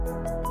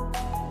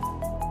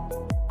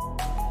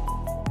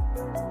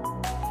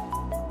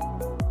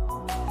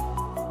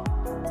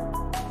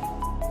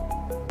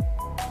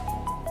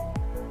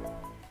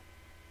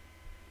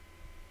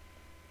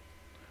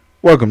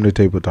Welcome to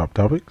Tabletop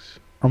Topics.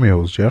 I'm your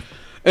host, Jeff.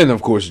 And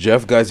of course,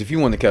 Jeff, guys, if you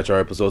want to catch our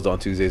episodes on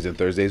Tuesdays and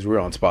Thursdays, we're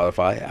on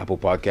Spotify, Apple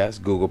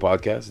Podcasts, Google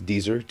Podcasts,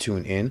 Deezer,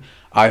 TuneIn,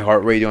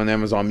 iHeartRadio, and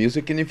Amazon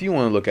Music. And if you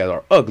want to look at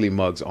our ugly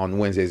mugs on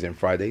Wednesdays and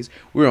Fridays,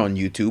 we're on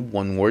YouTube,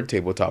 one word,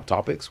 Tabletop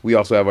Topics. We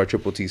also have our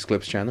Triple T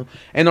Clips channel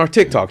and our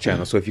TikTok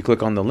channel. So if you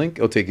click on the link,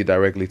 it'll take you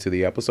directly to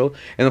the episode.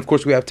 And of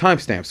course, we have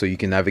timestamps so you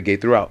can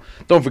navigate throughout.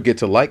 Don't forget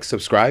to like,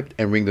 subscribe,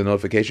 and ring the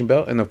notification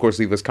bell. And of course,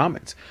 leave us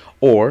comments.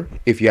 Or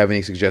if you have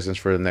any suggestions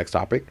for the next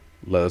topic,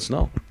 let us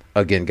know.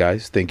 Again,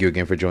 guys, thank you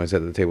again for joining us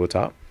at the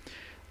tabletop.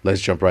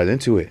 Let's jump right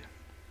into it.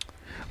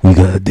 We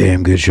got a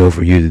damn good show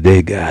for you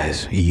today,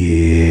 guys.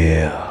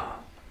 Yeah.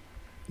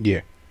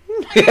 Yeah.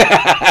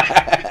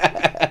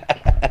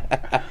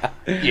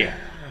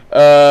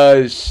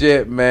 Yeah.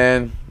 Shit,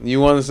 man. You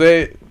want to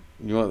say it?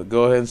 You want to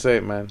go ahead and say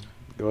it, man.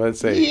 Go ahead and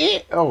say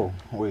it. Yeah. Oh,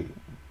 wait.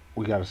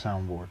 We got a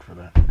soundboard for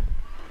that.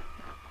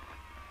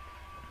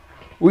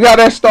 We got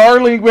that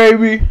Starlink,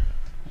 baby.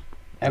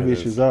 That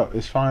bitch is up.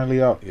 It's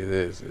finally up. It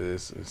is. It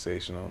is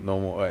sensational. No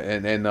more.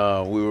 And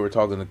we were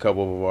talking to a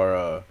couple of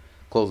our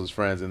closest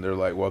friends, and they're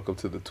like, "Welcome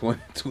to the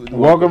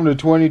Welcome to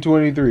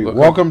 2023.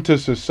 Welcome to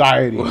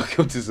society.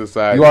 Welcome to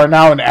society. You are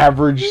now an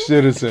average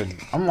citizen."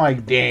 I'm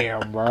like,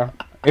 damn, bro.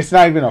 It's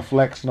not even a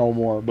flex no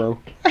more, bro.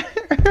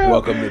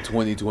 Welcome to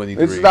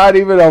 2023. It's not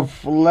even a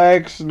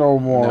flex no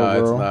more,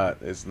 no, bro.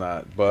 It's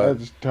not. But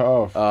that's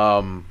tough.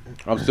 I'm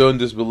still in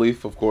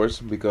disbelief, of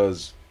course,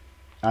 because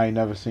I ain't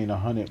never seen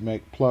 100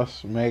 meg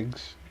plus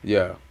megs.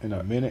 Yeah. In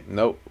a minute.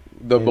 Nope.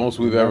 The most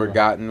we've ever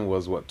gotten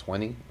was what,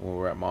 20 when we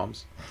were at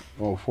Mom's.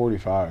 Oh,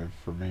 45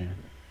 for me.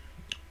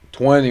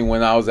 20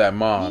 when I was at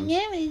Mom's.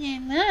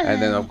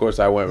 And then of course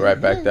I went right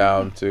back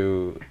down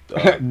to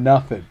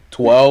nothing.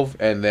 12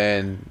 and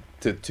then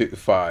to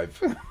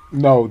 5.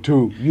 No,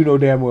 2. You know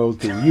damn well it was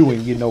 2. You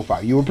ain't getting no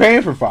 5. You were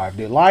paying for 5.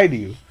 They lied to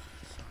you.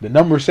 The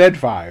number said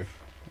 5,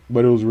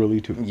 but it was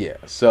really 2. Yeah.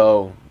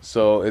 So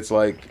it's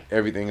like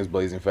everything is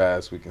blazing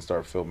fast. We can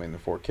start filming the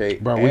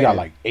 4K. Bro, we got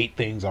like 8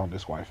 things on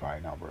this Wi-Fi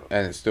now, bro.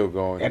 And it's still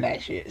going. And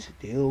that shit is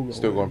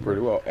still going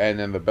pretty well. And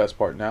then the best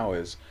part now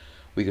is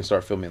we can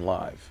start filming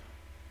live.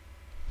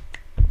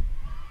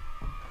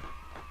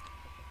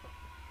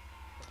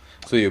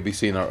 So you'll be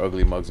seeing our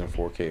ugly mugs in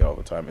 4K all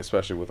the time,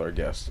 especially with our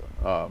guests.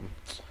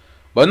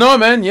 But no,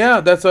 man, yeah,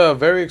 that's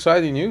very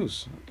exciting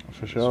news.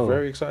 For sure. It's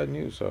very exciting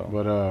news. So.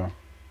 But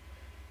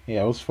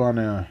yeah, it was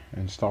fun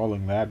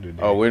installing that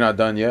today. Oh, we're not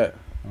done yet.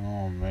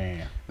 Oh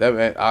man. That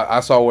man, I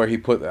saw where he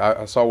put.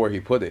 I saw where he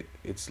put it.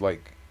 It's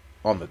like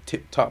on the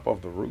tip top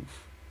of the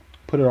roof.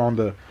 Put it on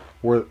the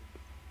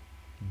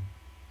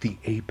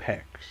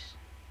apex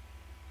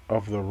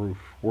of the roof,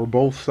 where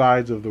both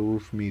sides of the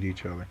roof meet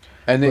each other.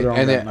 And it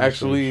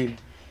actually. Ridge.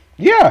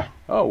 Yeah.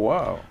 Oh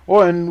wow.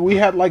 Well, and we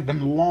had like the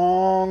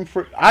long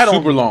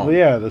super long.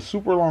 Yeah, the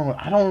super long.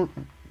 I don't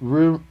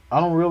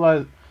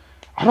realize.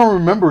 I don't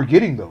remember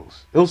getting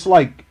those. It was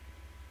like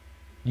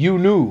you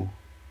knew.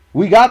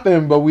 We got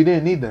them, but we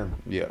didn't need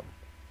them. Yeah.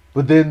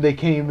 But then they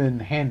came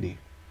in handy.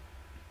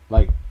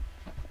 Like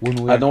when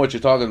we I know what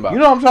you're talking about. You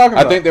know what I'm talking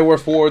about. I think they were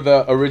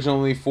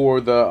originally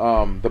for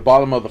the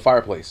bottom of the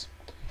fireplace.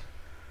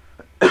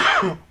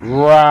 Right.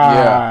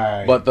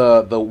 Yeah. But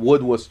the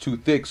wood was too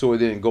thick, so it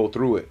didn't go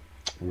through it.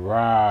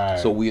 Right.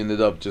 So we ended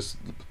up just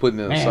putting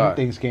it aside.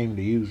 Things came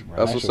to use, bro.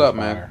 That's what's up,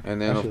 man.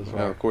 And then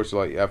of course,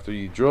 like after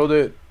you drilled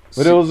it,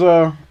 but it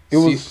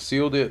was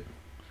sealed it.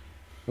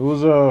 It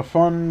was a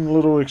fun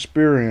little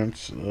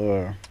experience.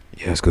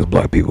 Yes, because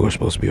black people are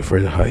supposed to be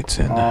afraid of heights.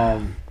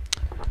 And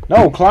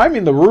no,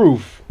 climbing the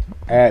roof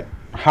at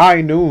high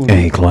noon. And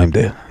he climbed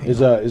it.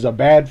 Is a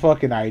bad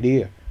fucking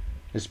idea,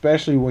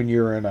 especially when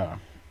you're in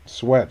a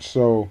sweat.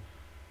 So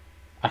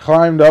I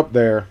climbed up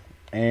there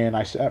and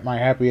I sat my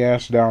happy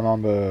ass down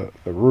on the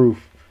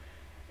roof.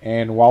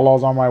 And while I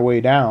was on my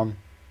way down,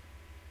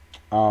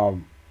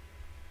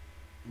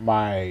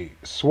 my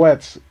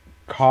sweats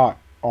caught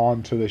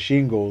onto the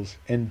shingles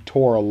and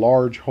tore a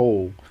large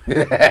hole on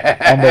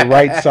the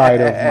right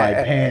side of my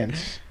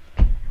pants.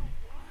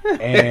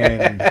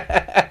 And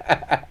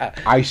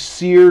I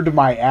seared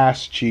my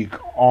ass cheek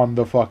on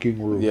the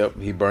fucking roof. Yep,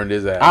 he burned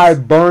his ass. I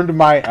burned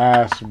my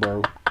ass,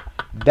 bro.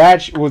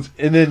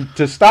 And then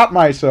to stop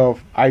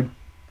myself, I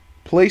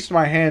placed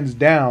my hands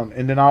down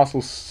and then also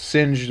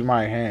singed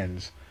my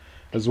hands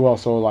as well.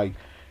 So like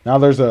now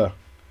there's a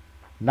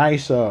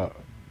nice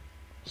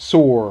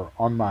sore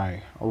on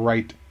my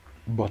right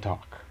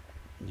buttock.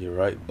 Your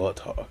right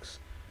buttocks.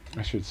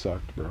 That shit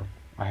sucked, bro.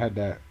 I had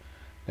that.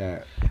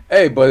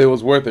 Hey, but it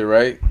was worth it,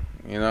 right?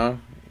 You know.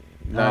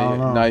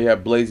 Now you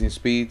have blazing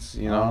speeds.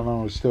 You know. I don't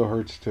know. It still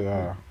hurts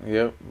to.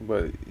 Yep,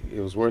 but it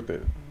was worth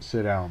it.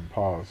 Sit down,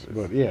 pause.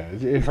 But yeah,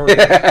 it hurts.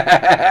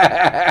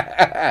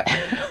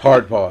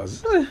 Hard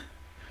pause.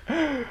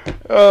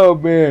 Oh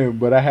man,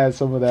 but I had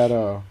some of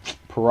that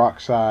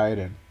peroxide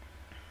and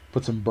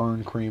put some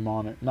burn cream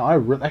on it. No,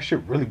 that shit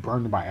really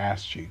burned my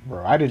ass cheek,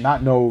 bro. I did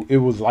not know it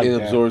was like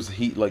that. It absorbs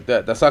heat like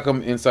that. That's how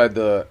come inside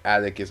the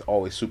attic is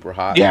always super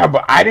hot. Yeah,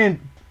 but I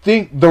didn't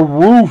think the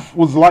roof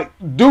was like,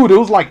 dude, it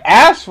was like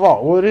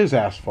asphalt. Well, it is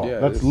asphalt. Yeah,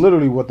 That's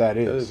literally what that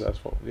is. It is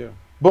asphalt. Yeah.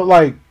 But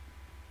like,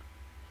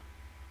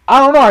 I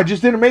don't know. I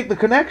just didn't make the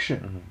connection.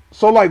 Mm-hmm.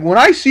 So like, when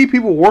I see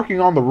people working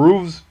on the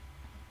roofs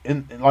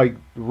and like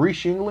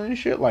re-shingling and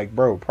shit, like,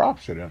 bro,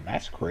 props to them.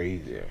 That's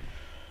crazy. Yeah.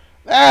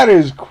 That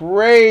is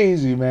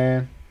crazy,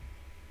 man.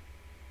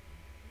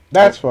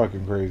 That's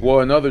fucking crazy.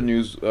 Well, in other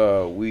news,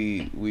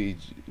 we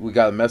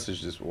got a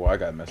message this. Well, I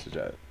got a message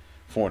at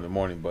 4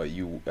 a.m. But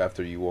you,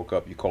 after you woke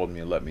up, you called me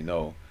and let me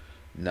know.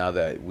 Now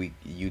that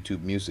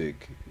YouTube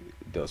Music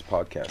does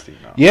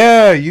podcasting now.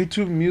 Yeah,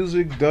 YouTube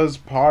Music does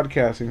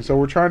podcasting. So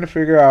we're trying to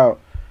figure out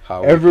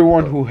How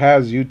everyone who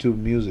has YouTube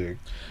Music.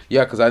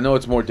 Yeah, because I know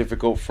it's more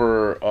difficult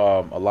for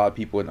a lot of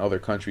people in other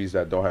countries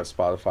that don't have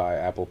Spotify,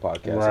 Apple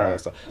Podcasts, all that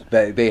stuff.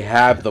 That they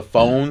have the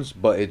phones,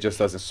 but it just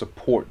doesn't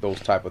support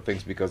those type of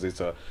things because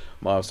it's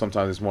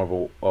sometimes it's more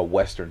of a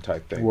Western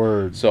type thing.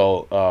 Word.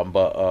 So,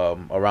 but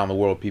around the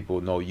world,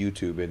 people know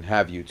YouTube and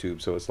have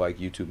YouTube, so it's like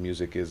YouTube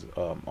Music is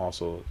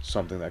also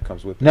something that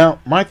comes with it. Now,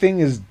 my thing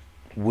is,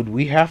 would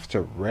we have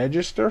to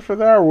register for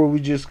that, or would we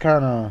just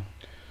kind of?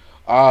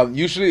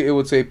 Usually, it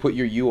would say put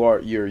your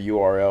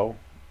URL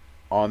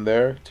on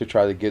there to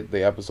try to get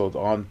the episodes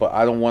on, but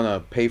I don't want to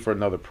pay for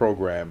another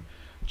program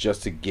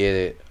just to get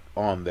it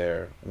on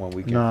there when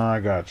we can. No, I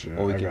got you.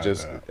 When we can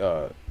just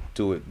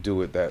do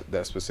it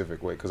that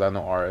specific way, because I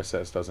know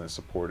RSS doesn't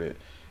support it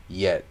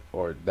yet,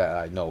 or that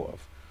I know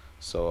of.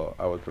 So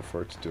I would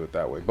prefer to do it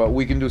that way, but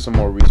we can do some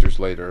more research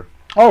later.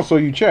 Oh, so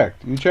you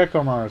checked on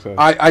RSS?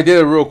 I did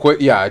a real quick.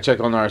 Yeah, I checked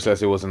on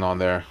RSS. It wasn't on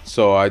there,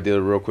 so I did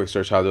a real quick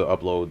search how to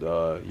upload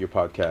your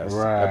podcast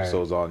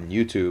episodes on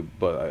YouTube.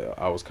 But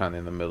I was kind of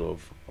in the middle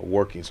of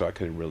working, so I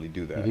couldn't really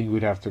do that. You think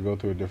we'd have to go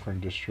through a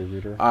different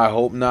distributor? I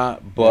hope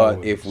not,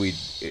 but if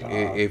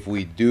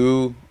we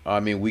do, I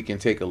mean, we can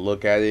take a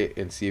look at it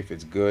and see if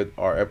it's good.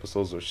 Our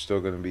episodes are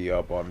still going to be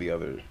up on the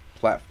other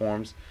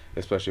platforms,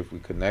 especially if we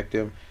connect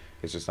them.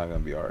 It's just not going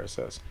to be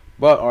RSS,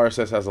 but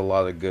RSS has a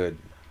lot of good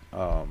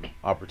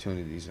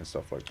opportunities and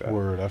stuff like that.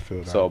 Word, I feel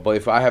that. So, but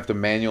if I have to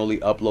manually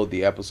upload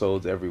the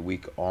episodes every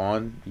week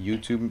on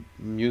YouTube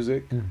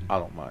Music, I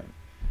don't mind,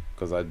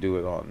 because I do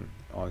it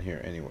on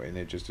here anyway, and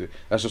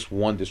that's just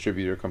one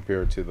distributor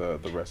compared to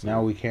the rest.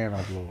 Now we can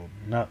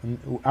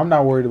upload. I'm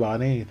not worried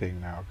about anything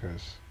now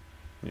because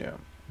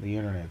the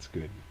internet's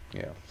good.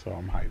 Yeah. So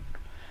I'm hyped.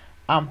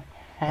 I'm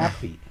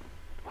happy.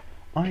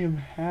 I am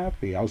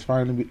happy. I was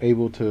finally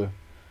able to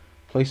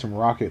play some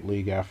Rocket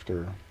League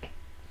after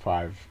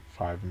five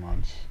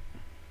months.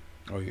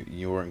 Oh,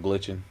 you weren't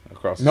glitching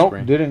across the nope,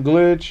 screen? Nope, didn't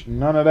glitch.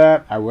 None of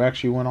that. I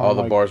actually went on. All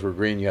the bars were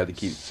green. You had to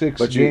keep 6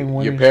 but game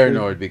winning. You're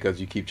paranoid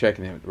because you keep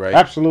checking it, right?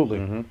 Absolutely.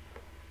 Mm-hmm.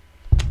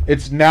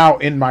 It's now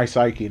in my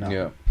psyche now.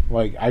 Yeah.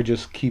 Like I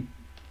just keep.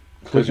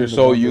 Because you're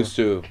so used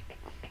to,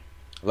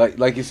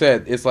 like you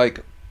said, it's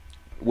like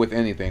with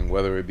anything,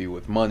 whether it be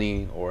with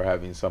money or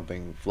having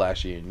something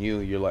flashy in you,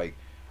 you're like,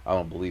 I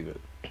don't believe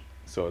it.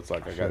 So it's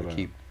like I gotta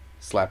keep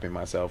slapping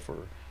myself or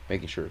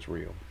making sure it's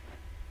real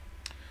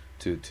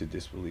to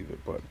disbelieve it.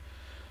 But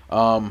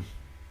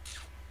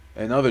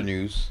in other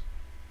news,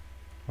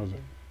 how's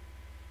it?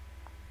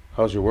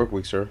 How's your work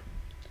week, sir?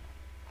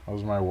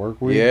 How's my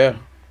work week? Yeah.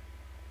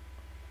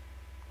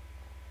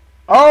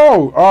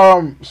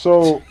 Oh,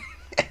 so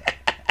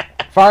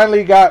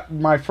finally got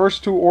my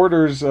first 2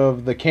 orders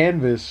of the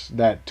canvas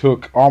that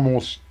took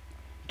almost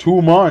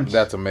 2 months.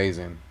 That's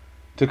amazing.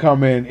 To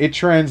come in. It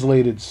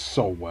translated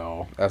so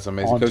well. That's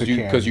amazing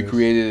because you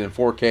created it in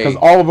 4K. Because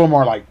all of them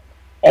are like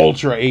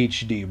Ultra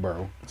HD,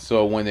 bro.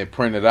 So when it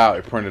printed out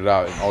in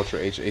Ultra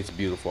HD. It's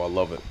beautiful. I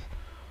love it.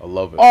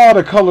 All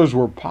the colors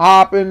were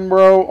popping,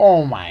 bro.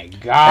 Oh my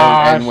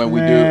gosh. And when we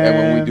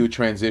do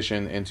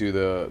transition into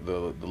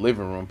the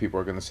living room, people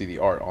are gonna see the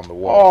art on the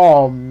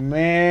wall. Oh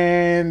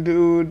man,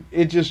 dude,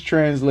 it just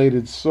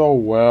translated so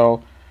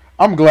well.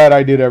 I'm glad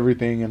I did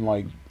everything in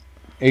like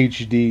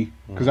HD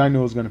because I knew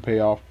it was gonna pay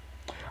off.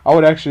 I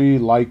would actually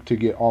like to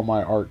get all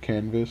my art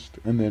canvassed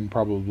and then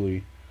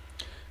probably.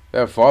 They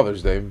have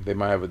Father's Day. They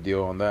might have a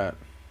deal on that.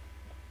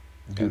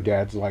 Do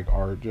dads like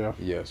art, Jeff?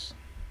 Yes.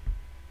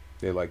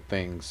 They like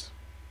things.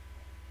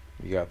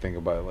 You gotta think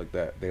about it like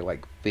that. They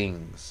like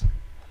things.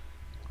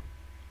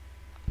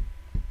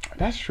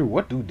 That's true.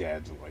 What do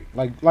dads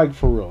like? Like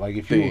for real? Like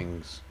if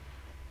things.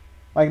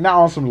 Like not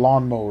on some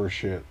lawnmower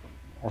shit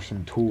or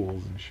some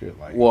tools and shit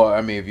like. Well,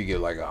 I mean, if you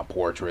get like a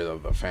portrait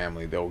of the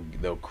family,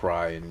 they'll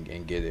cry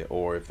and get it.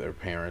 Or if their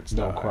parents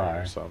die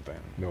or something,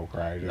 they'll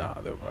cry. Jeff.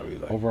 Nah, they'll probably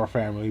like over a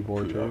family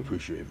portrait. I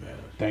appreciate it, man.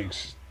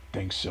 Thanks,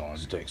 son.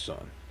 Thanks,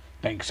 son.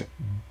 Thanks,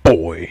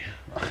 boy.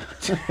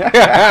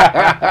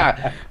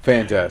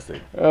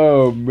 Fantastic.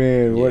 Oh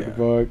man, what the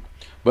fuck?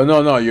 But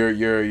no,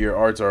 your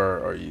arts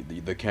are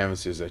the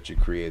canvases that you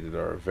created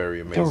are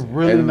very amazing. They're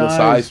really and nice, the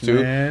size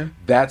too. Man.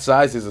 That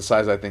size is the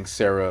size I think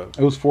Sarah.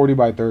 It was 40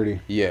 by 30.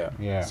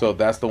 Yeah. So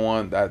that's the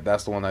one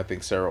I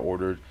think Sarah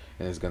ordered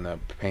and is gonna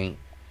paint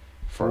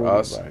for 40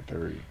 us. by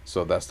 30.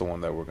 So that's the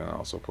one that we're gonna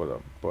also put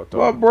up. But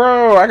Well,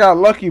 bro, I got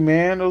lucky,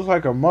 man. It was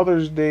like a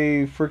Mother's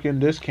Day freaking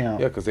discount.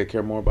 yeah, because they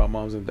care more about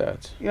moms and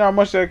dads. You know how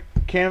much that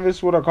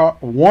canvas would have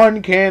cost?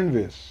 One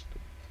canvas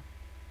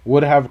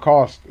would have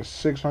cost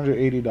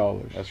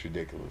 $680. That's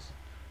ridiculous.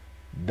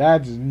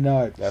 That's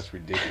nuts. That's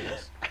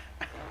ridiculous.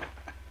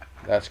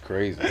 That's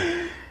crazy.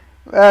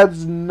 That's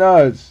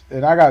nuts.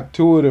 And I got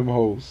 2 of them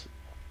hoes.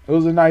 It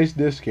was a nice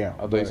discount.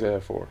 I thought you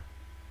said 4.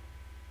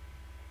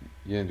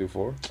 You didn't do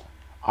 4?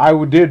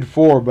 I did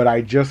 4, but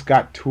I just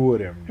got 2 of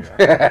them.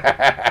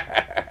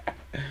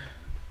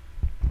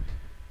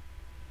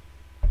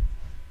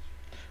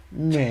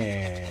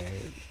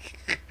 Man.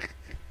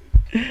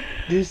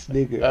 This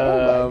nigga.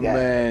 Oh, my God.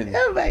 man.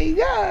 Oh my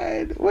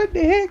God. What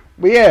the heck?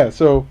 But yeah,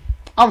 so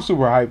I'm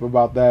super hype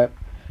about that.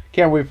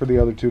 Can't wait for the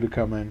other 2 to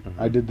come in.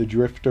 Mm-hmm. I did the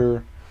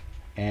Drifter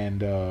and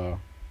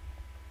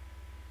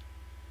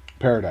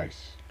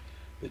Paradise.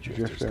 The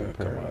Drifter's Drifter gonna in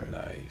come out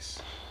Paradise.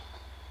 nice.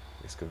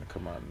 It's gonna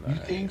come out nice.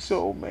 You think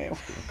so, man?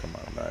 It's gonna come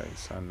out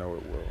nice. I know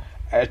it will.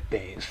 That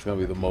thing's It's gonna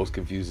be the most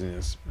confusing.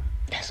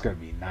 That's gonna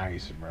be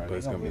nice, bro. But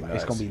it's gonna be like,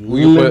 nice. It's gonna be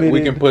we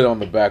limited. can put it on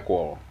the back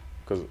wall.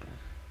 Cause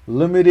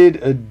Limited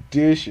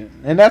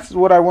edition, and that's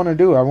what I want to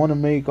do. I want to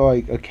make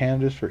like a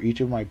canvas for each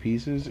of my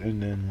pieces,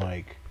 and then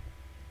like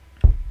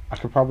I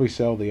could probably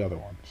sell the other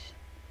ones.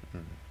 Mhm. You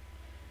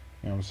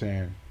know what I'm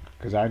saying?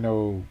 Because I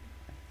know,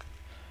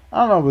 I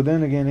don't know, but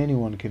then again,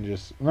 anyone can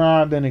just.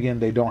 Nah, then again,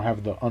 they don't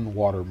have the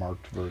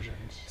unwatermarked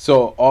versions.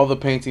 so all the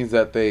paintings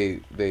that they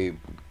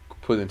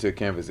put into a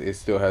canvas, it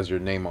still has your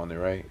name on it,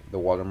 right? The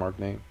watermark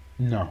name.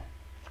 No,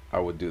 I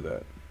would do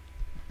that.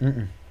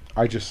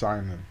 I just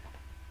signed them.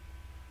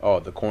 Oh,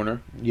 the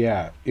corner.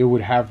 Yeah, it would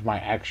have my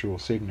actual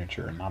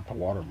signature and not the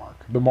watermark.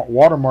 The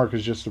watermark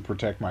is just to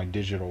protect my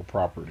digital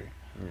property.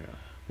 Yeah.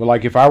 But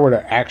like if I were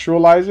to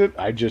actualize it,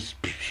 I just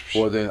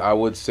Well, then I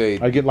would say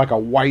I get like a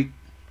white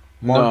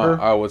marker.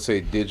 no. I would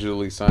say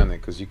digitally sign it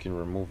because you can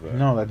remove that.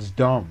 No, that's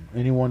dumb.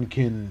 Anyone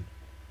can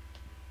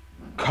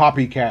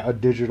copycat a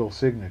digital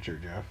signature,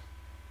 Jeff.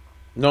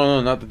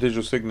 No, not the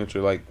digital signature.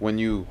 Like when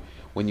you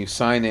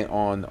sign it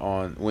on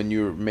when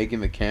you're making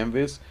the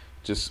canvas,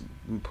 just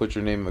put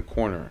your name in the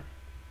corner.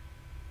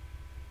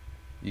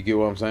 You get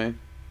what I'm saying?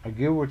 I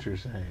get what you're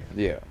saying,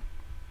 Yeah.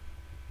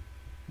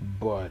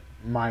 but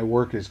my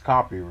work is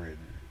copywritten.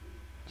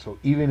 So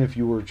even if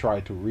you were to try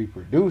to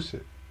reproduce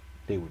it,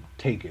 they would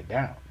take it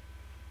down.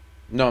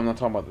 No, I'm not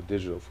talking about the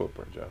digital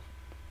footprint, Jeff.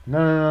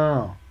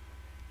 No.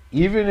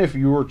 Even if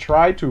you were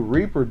try to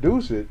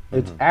reproduce it,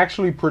 it's Mhm.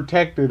 actually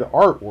protected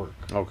artwork.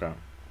 Okay.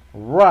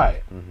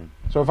 Right. Mm-hmm.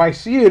 So if I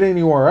see it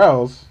anywhere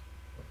else,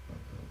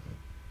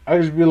 I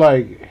just be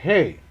like,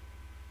 hey,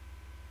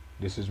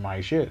 this is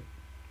my shit.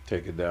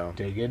 Take it down.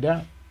 Take it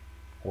down.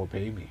 Or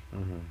pay me.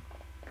 Mm-hmm.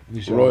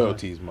 You see what I'm saying?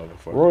 Royalties,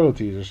 motherfucker.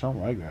 Royalties or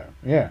something like that.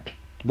 Yeah.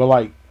 But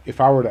like, if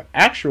I were to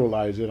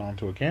actualize it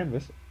onto a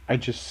canvas, I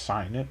just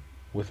sign it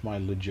with my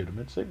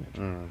legitimate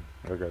signature.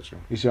 I got you.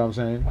 You see what I'm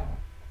saying?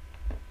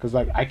 Because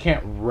like, I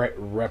can't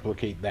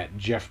replicate that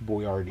Jeff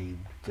Boyardee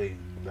thing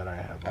that I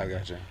have. I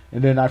got you.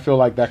 And then I feel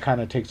like that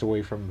kind of takes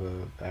away from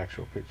the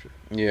actual picture.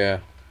 Yeah.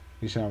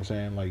 You see what I'm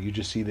saying? Like, you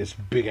just see this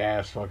big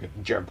ass fucking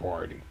Jeff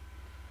Boyardee.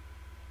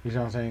 You see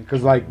what I'm saying?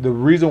 Because like, the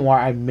reason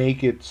why I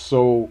make it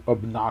so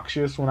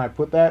obnoxious when I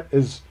put that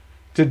is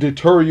to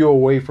deter you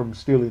away from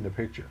stealing the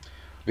picture.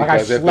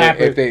 Because like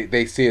if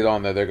they see it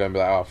on there, they're gonna be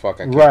like, oh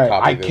fuck, I can't right.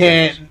 copy I this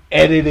can't image.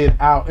 edit it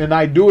out, and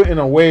I do it in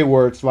a way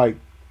where it's like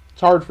it's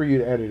hard for you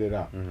to edit it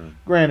out. Mm-hmm.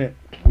 Granted,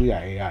 we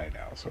got AI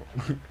now,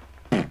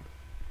 so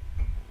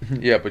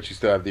Yeah, but you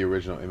still have the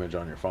original image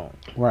on your phone.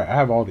 right. I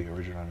have all the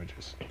original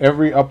images.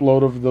 Every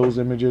upload of those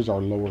images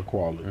are lower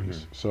qualities,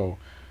 Mm-hmm. so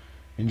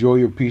enjoy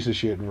your piece of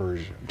shit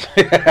version.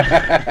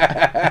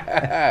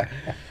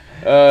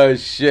 Oh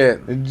shit!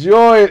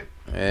 Enjoy it.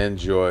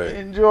 Enjoy it.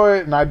 Enjoy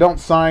it, and I don't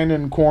sign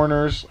in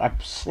corners. I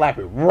slap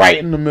it right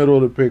in the middle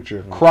of the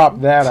picture.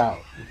 Crop that out.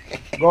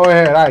 Go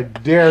ahead, I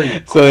dare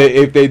you. So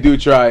if they do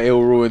try, it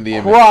will ruin the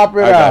image. Crop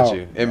it I out. got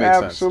you. It makes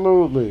sense.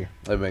 Absolutely.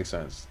 It makes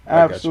sense. I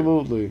got you.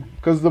 Absolutely.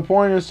 Because the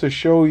point is to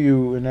show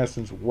you, in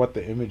essence, what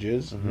the image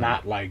is, Mhm.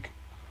 not like,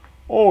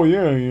 oh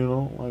yeah, you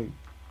know, like,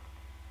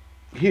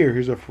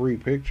 here's a free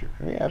picture.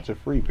 Yeah, it's a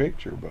free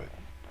picture, but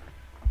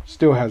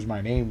still has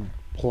my name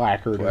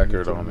placard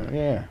On it.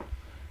 Yeah.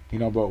 You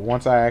know, but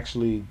once I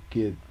actually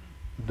get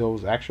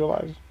those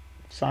actualized,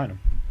 sign them.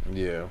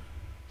 Yeah.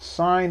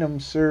 Sign them,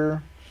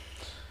 sir.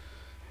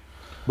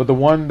 But the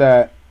one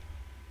that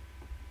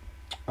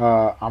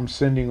I'm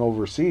sending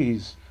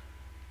overseas,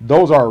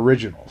 those are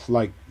originals.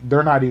 Like,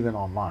 they're not even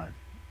online.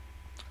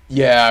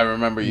 Yeah, I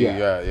remember you.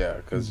 Yeah. Yeah.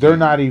 Because They're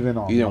not even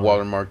online. You didn't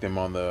watermark them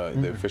on the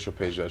Mm-mm. official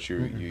page that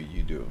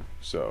you do.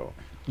 So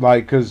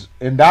Like,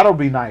 and that'll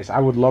be nice. I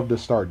would love to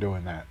start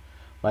doing that.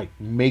 Like,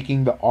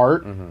 making the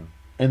art Mhm.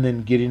 and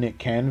then getting it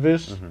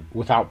canvassed Mhm.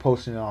 without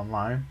posting it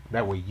online.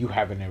 That way you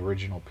have an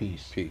original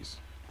piece. peace.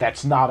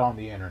 That's not on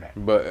the internet.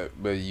 But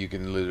you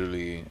can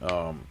literally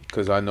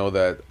because I know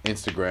that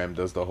Instagram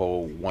does the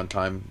whole one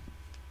time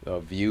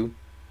view,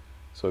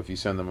 So if you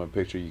send them a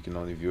picture, you can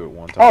only view it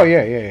one time. Oh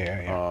yeah.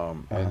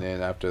 And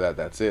then after that,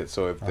 that's it.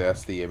 So if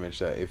that's the image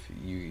that if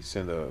you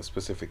send a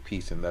specific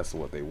piece and that's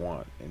what they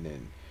want, and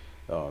then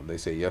they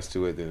say yes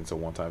to it, then it's a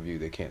one-time view.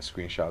 They can't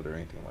screenshot or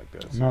anything like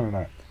that. So, None of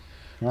that.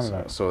 None of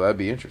that. So that'd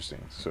be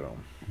interesting. So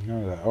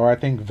None of that. Or I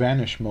think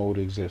vanish mode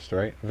exists,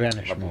 right?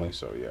 Vanish I mode. believe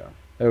so. Yeah.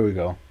 There we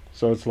go.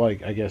 So it's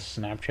like I guess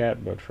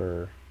Snapchat, but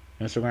for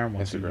Instagram.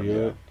 Once you Instagram. view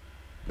Yeah. it,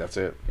 That's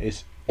it.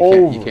 it's You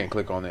over. you can't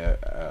click on it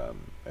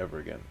ever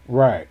again.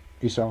 Right.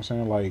 You see what I'm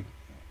saying? Like,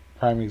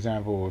 prime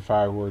example, if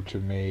I were to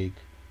make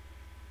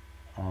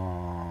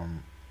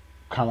kind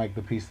of like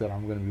the piece that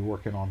I'm going to be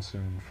working on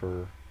soon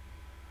for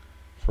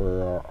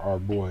our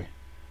boy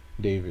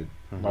David.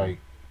 Mhm. Like,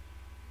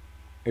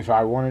 if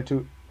I wanted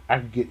to,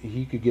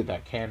 he could get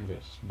that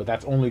canvas, but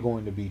that's only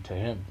going to be to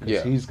him because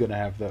Yeah. he's gonna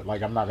have the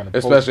like I'm not gonna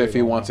Especially if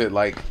he wants it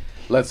like,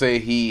 let's say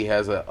he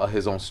has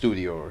his own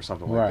studio or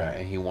something like Right. that,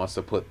 and he wants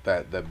to put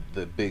the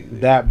big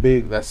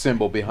that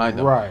symbol behind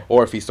him, Right.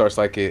 Or if he starts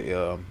like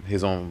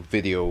his own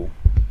video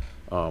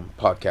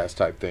podcast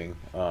type thing,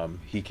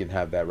 he can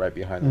have that right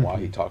behind him while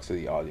he talks to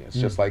the audience,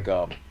 just like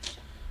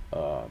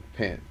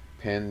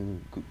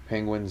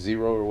Penguin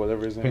Zero or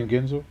whatever his name.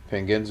 Penginzo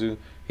Pengenzu.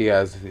 He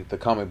has the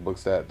comic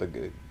books that the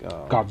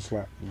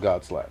Godslap.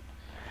 Godslap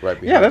right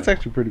behind. Yeah, that's him.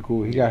 actually pretty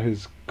cool. He got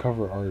his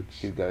cover arts.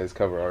 He's got his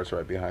cover arts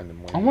right behind him.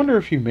 I wonder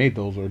if he made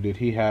those or did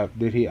he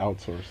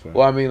outsource that?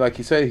 Well, I mean, like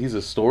he said, he's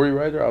a story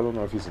writer. I don't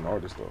know if he's an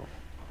artist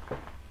though.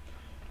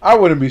 I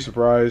wouldn't be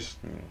surprised.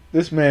 Hmm.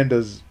 This man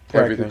does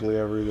Everything. practically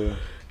everything.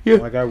 Yeah.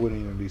 Like I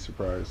wouldn't even be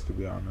surprised to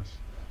be honest.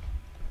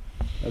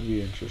 That'd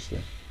be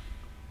interesting.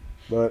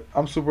 But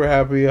I'm super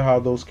happy how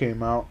those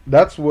came out.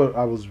 That's what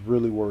I was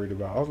really worried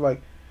about. I was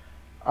like,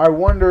 I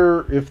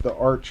wonder if the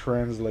art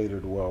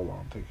translated well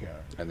onto camera.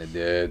 And it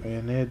did.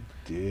 And it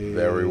did.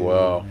 Very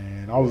well.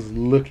 Man, I was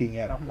looking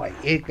at it. I'm like,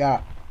 it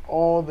got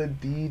all the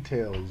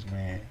details,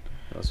 man.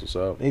 That's what's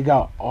up. They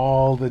got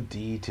all the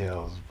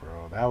details,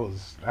 bro. That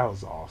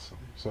was awesome.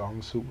 So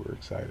I'm super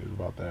excited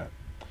about that.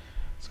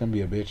 It's gonna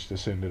be a bitch to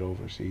send it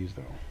overseas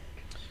though.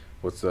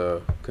 What's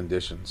the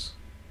conditions?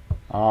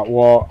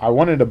 Well, I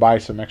wanted to buy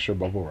some extra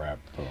bubble wrap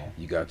though,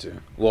 You got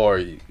to. Or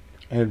you,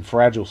 and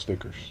fragile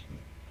stickers.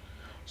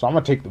 So I'm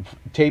gonna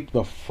tape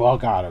the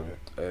fuck out of it.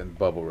 and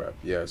bubble wrap.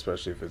 Yeah,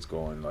 especially if it's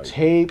going like.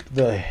 Tape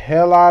the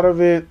hell out of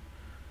it.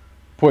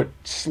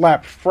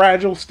 Slap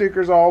fragile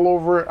stickers all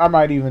over it. I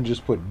might even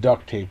just put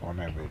duct tape on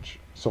that bitch,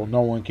 so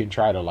no one can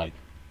try to like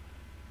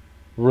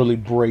really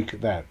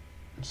break that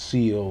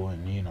seal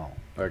and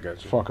I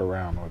got you. fuck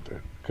around with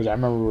it. Because I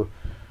remember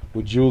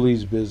with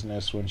Julie's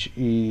business when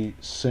she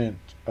sent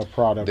a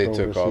product They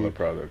overseas. took all the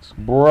products.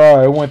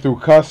 Bruh, it went through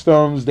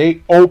customs.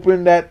 They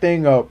opened that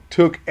thing up,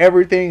 took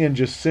everything, and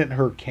just sent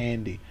her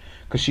candy.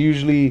 Because she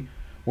usually,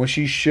 when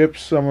she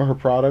ships some of her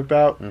product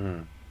out,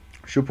 Mm-hmm.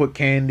 she'll put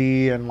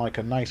candy and like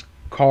a nice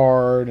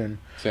card and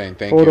Saying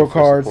thank photo you. for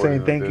card supporting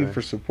saying thank them, you dude.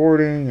 for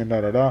supporting and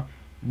da-da-da.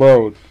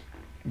 Bro,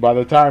 by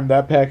the time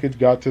that package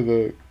got to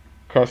the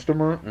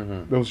customer,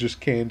 Mhm. there was just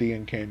candy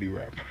and candy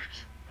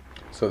wrappers.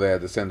 So they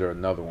had to send her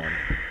another one.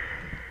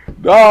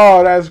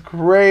 Oh, that's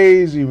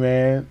crazy,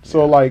 man. So,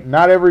 Yeah. like,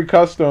 not every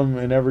custom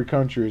in every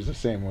country is the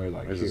same way.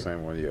 Like, It's here. the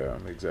same one. Yeah,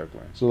 exactly.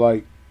 So,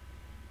 like,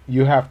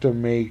 you have to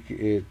make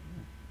it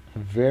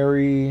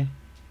very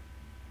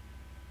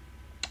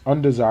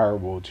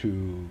undesirable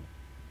to,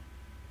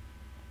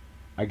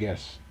 I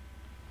guess,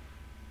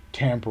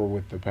 tamper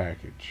with the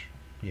package.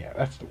 Yeah,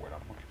 that's the word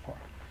I'm looking for.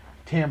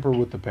 Tamper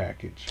with the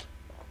package.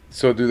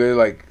 So do they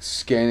like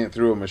scan it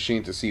through a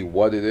machine to see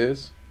what it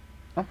is,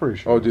 I'm pretty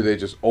sure. or do they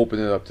just open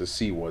it up to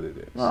see what it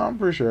is? No, I'm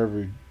pretty sure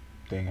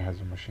everything has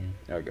a machine.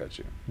 I got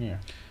you. Yeah.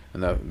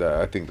 And that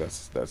I think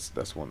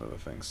that's one of the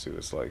things too.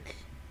 It's like,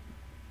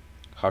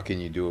 how can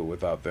you do it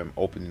without them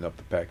opening up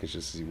the package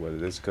to see what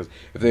it is? Because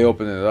if they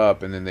open it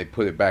up and then they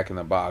put it back in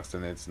the box,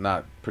 then it's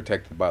not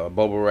protected by the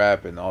bubble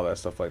wrap and all that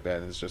stuff like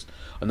that. And it's just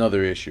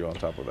another issue on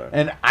top of that.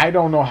 And I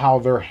don't know how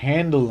they're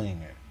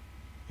handling it.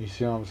 You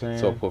see what I'm saying?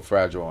 So put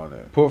fragile on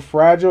it. Put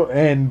fragile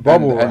and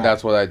bubble wrap. And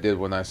that's what I did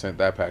when I sent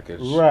that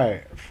package.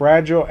 Right.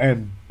 Fragile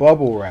and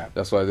bubble wrap.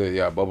 That's what I did.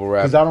 Yeah, bubble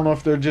wrap. Because I don't know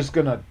if they're just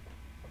going to,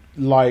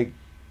 like,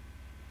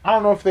 I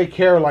don't know if they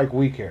care like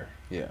we care.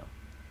 Yeah.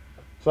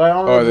 So I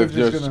don't know Or if they're they're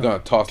just just gonna going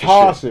to toss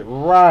toss the it.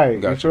 Right.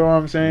 Gotcha. You feel what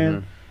I'm saying?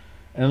 Mhm.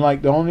 And,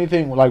 like, the only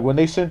thing, like, when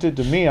they sent it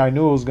to me, I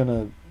knew it was going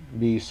to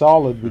be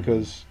solid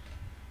because,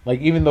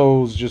 like, even though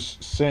it was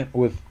just sent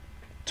with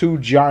 2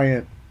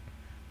 giant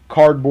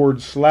cardboard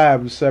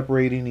slabs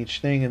separating each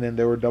thing and then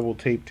they were double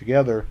taped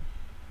together,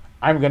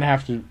 I'm going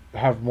to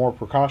have more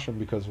precaution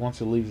because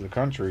once it leaves the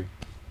country,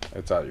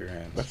 It's out of your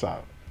hands. that's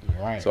out.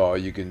 Right. So all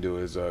you can do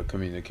is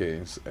communicate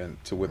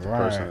with the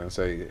person and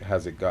say,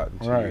 has it gotten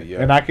to Right. you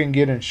yet? And I can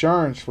get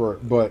insurance for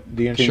it, but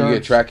the Can insurance. you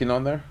get tracking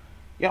on there?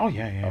 Yeah, oh,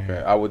 yeah.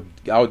 Okay, I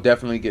would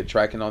definitely get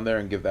tracking on there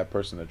and give that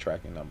person a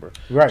tracking number,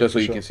 Right. just so for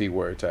you sure. can see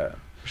where it's at.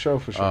 For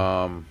sure.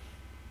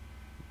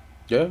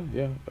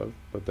 Yeah,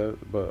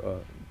 but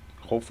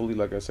hopefully,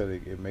 like I said,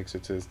 it makes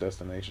it to its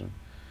destination.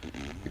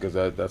 because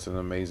that's an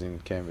amazing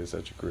canvas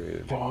that you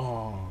created.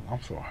 Oh,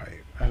 I'm so hyped.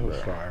 That was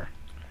Right. fire.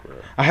 Right.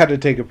 I had to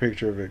take a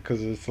picture of it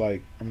because it's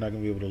like I'm not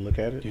gonna be able to look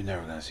at it. You're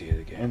never gonna see it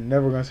again I'm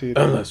never gonna see it.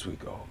 unless we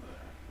go.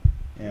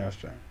 Yeah, that's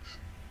facts.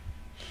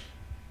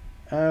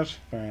 That's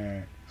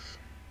facts.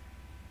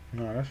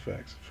 No, that's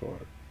facts for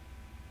it.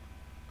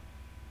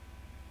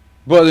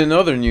 But in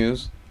other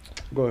news,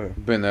 Go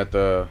ahead. been at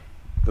the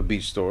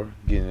beach store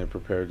getting it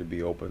prepared to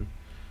be open.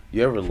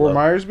 You ever Fort love?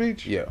 Myers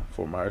Beach? Yeah,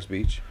 Fort Myers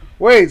Beach.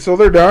 Wait, so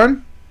they're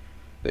done?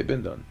 They've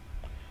been done.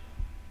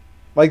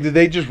 Like, did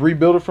they just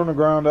rebuild it from the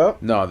ground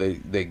up? No,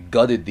 they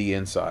gutted the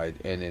inside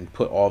and then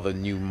put all the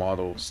new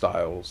model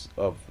styles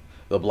of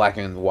the black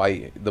and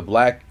white, the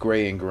black,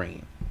 gray, and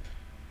green.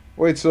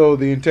 Wait, so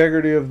the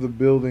integrity of the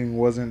building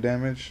wasn't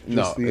damaged?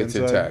 No, the it's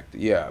inside? intact.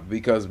 Yeah,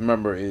 because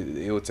remember,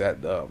 it was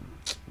at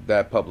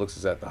that Publix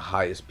is at the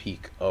highest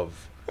peak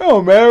of.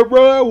 Oh man,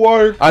 bro, that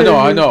water. I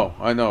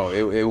know.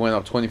 It went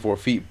up 24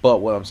 feet,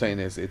 but what I'm saying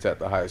is it's at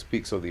the highest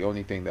peak. So the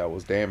only thing that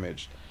was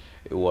damaged,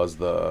 it was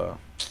the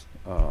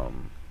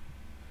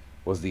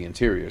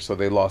interior. So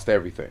they lost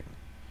everything.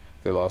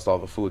 They lost all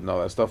the food and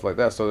all that stuff like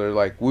that. So they're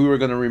like, we were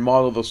gonna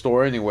remodel the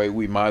store anyway.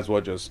 We might as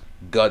well just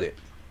gut it.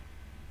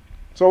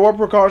 So what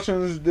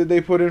precautions did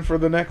they put in for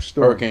the next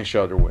store? Hurricane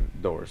shelter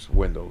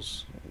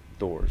windows,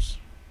 doors.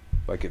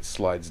 Like it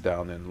slides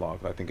down and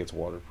lock. I think it's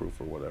waterproof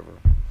or whatever.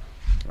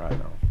 I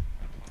know.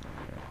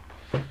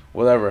 Yeah.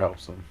 Whatever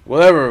helps them.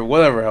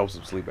 Whatever helps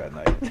them sleep at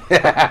night.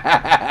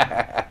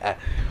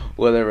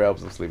 Whatever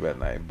helps them sleep at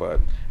night. But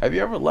have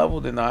you ever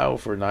leveled an aisle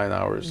for 9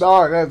 hours?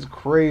 Dog, that's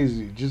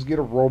crazy. Just get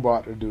a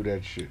robot to do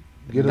that shit.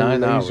 Get a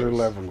 9 laser hours.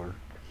 leveler.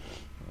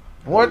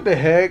 What the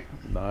heck?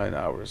 9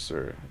 hours,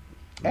 sir.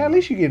 At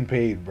least you're getting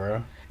paid,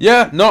 bro.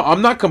 Yeah, no,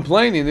 I'm not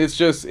complaining. It's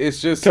just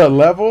To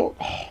level?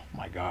 Oh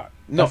my god.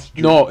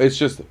 no, it's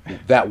just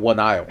that one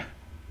aisle.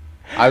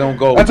 I don't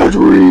go. That's a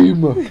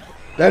dream.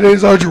 That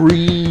is a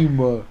dream.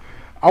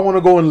 I want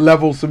to go and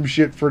level some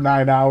shit for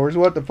 9 hours.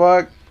 What the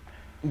fuck?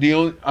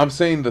 I'm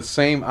saying the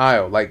same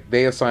aisle. Like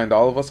they assigned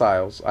all of us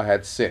aisles. I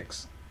had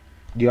 6.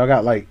 Y'all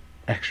got like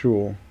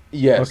actual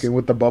Yes. fucking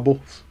with the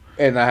bubbles.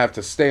 And I have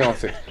to stay on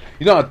 6.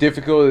 You know how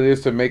difficult it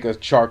is to make a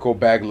charcoal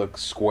bag look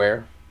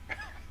square?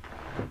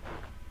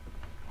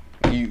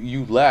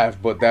 You laugh,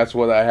 but that's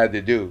what I had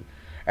to do.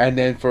 And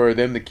then for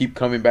them to keep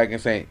coming back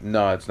and saying,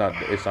 no, it's not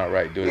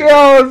right, do it again.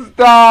 Yo,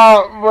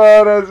 stop,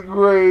 bro. That's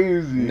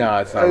crazy. No,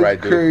 it's not That's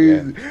right, do it crazy.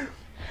 again.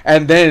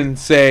 And then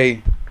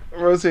say,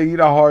 Bro, say you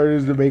know how hard it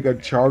is to make a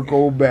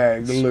charcoal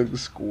bag look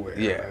square.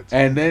 yeah. That's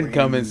And then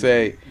come and crazy.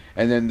 say,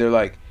 and then they're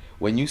like,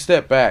 when you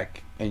step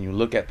back and you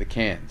look at the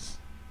cans,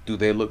 do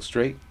they look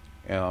straight?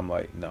 And I'm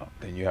like, no.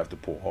 Then you have to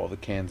pull all the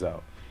cans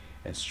out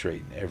and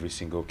straighten every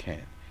single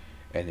can.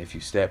 And if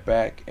you step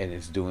back and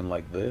it's doing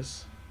like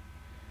this,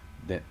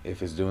 then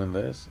if it's doing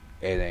this,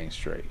 it ain't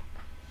straight.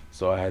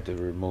 So I had to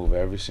remove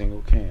every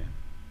single can.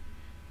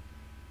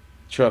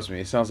 Trust me,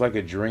 it sounds like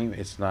a dream.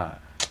 It's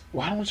not.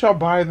 Why don't y'all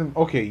buy them?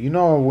 Okay, you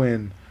know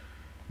when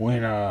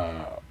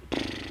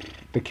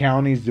the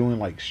county's doing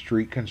like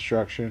street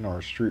construction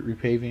or street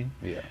repaving,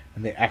 Yeah.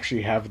 and they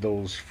actually have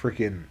those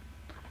freaking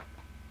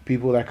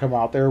people that come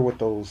out there with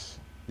those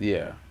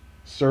Yeah.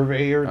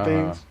 surveyor Uh-huh.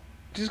 things.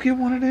 Just get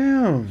one of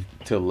them.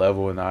 To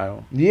level an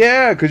aisle.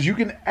 Yeah, because you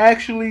can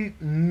actually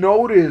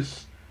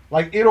notice,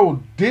 like,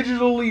 it'll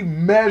digitally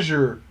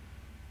measure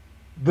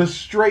the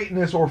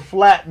straightness or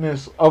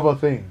flatness of a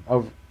thing,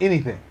 of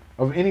anything,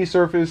 of any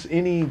surface,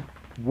 any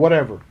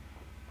whatever.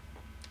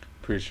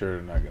 Pretty sure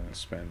they're not gonna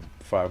spend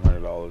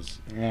 $500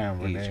 Yeah,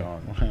 but each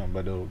on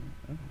but it'll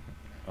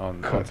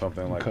on cut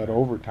something like cut that.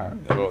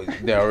 overtime. Well,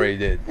 they already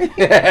did. But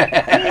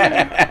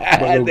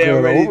it'll They cut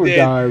already did.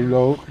 overtime,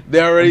 though.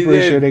 They already I'm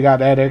pretty sure did. they got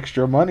that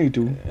extra money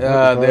too. What the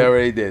They fuck?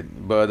 already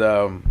did. But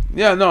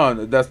yeah,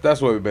 no,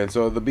 that's where we've been.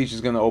 So the beach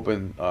is gonna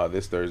open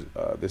this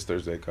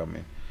Thursday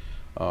coming,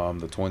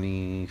 the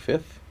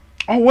 25th.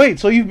 Oh wait,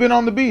 so you've been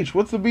on the beach?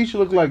 What's the beach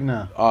look like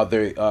now?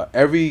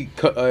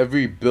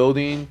 Every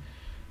building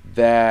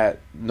that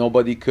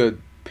nobody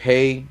could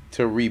pay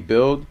to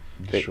rebuild,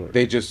 Destroyed.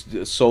 they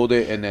just sold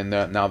it, and then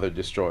now they're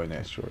destroying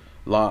it. Sure.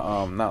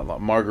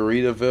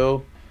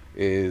 Margaritaville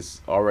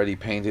is already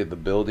painted the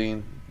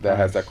building that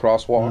has that Nice.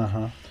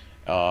 crosswalk.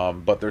 Uh-huh.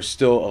 But there's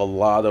still a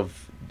lot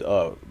of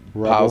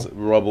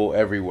rubble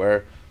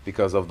everywhere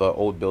because of the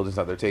old buildings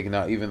that they're taking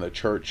out. Even the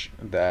church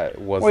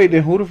that was. Wait,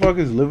 then who the fuck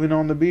is living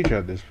on the beach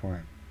at this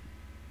point?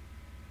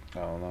 I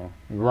don't know.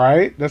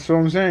 Right? That's what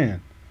I'm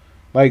saying.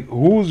 Like,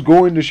 who's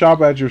going to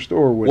shop at your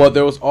store with? Well,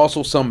 there was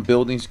also some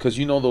buildings because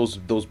you know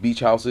those beach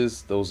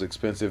houses, those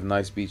expensive,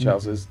 nice beach Mhm.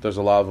 houses. There's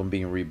a lot of them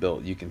being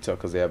rebuilt. You can tell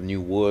because they have new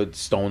wood,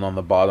 stone on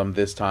the bottom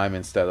this time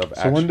instead of.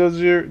 So when does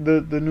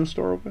the new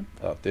store open?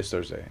 This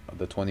Thursday,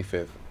 the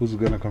 25th. Who's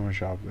gonna come and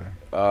shop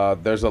there?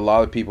 There's a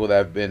lot of people that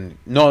have been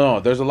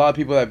there's a lot of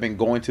people that have been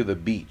going to the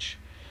beach,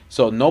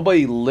 so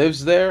nobody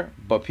lives there,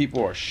 but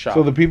people are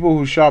shopping. So the people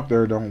who shop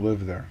there don't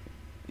live there.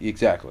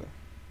 Exactly.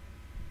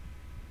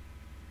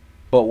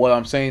 But what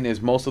I'm saying is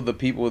most of the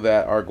people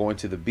that are going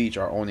to the beach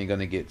are only going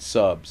to get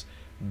subs,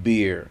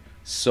 beer,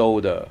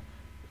 soda,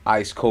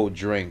 ice cold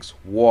drinks,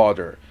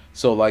 water.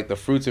 So like the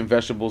fruits and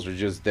vegetables are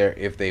just there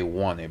if they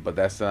want it, but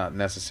that's not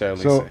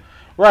necessarily. So,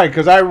 right,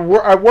 because I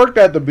worked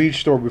at the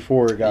beach store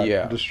before it got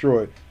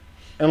destroyed,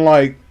 and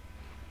like,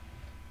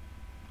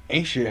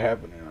 ain't shit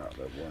happening out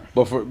there, boy.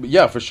 But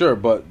for sure.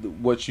 But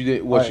what you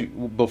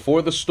did,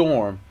 before the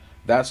storm,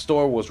 that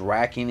store was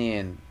racking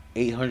in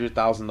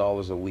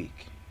 $800,000 a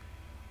week,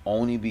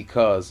 only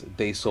because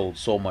they sold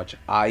so much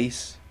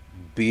ice,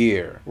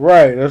 beer.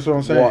 Right, that's what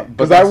I'm saying.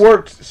 Because I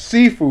worked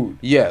seafood.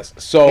 Yes,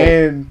 so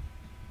and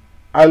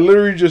I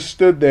literally just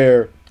stood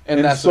there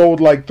and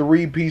sold like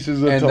 3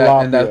 pieces of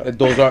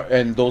tilapia.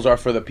 And those are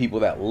for the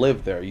people that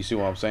live there. You see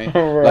what I'm saying?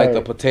 Right. Like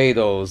the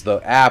potatoes, the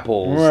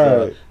apples,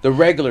 right. the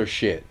regular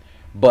shit.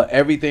 But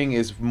everything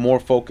is more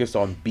focused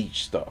on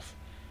beach stuff.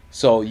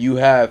 So you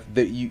have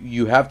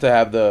you have to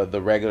have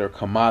the regular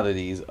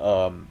commodities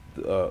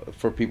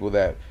for people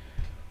that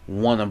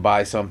want to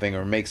buy something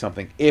or make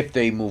something if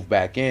they move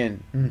back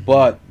in. Mm-hmm.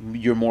 But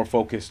you're more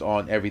focused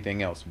on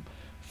everything else,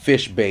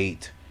 fish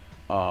bait.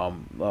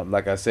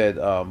 Like I said,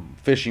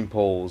 fishing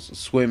poles,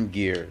 swim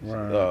gear,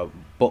 right.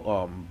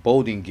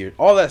 Boating gear,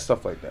 all that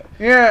stuff like that.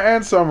 Yeah,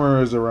 and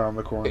summer is around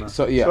the corner.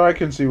 So yeah, so I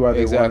can see why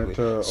they wanted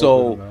to.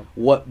 So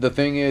what the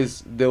thing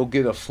is, they'll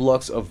get a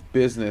flux of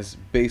business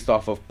based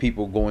off of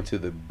people going to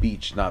the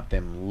beach, not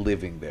them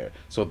living there.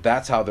 So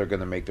that's how they're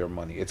gonna make their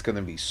money. It's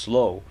gonna be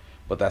slow,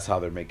 but that's how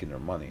they're making their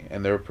money,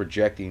 and they're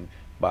projecting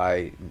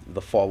by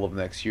the fall of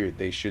next year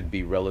they should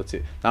be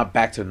not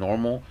back to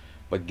normal,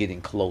 but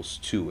getting close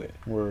to it.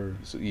 Word.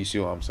 So you see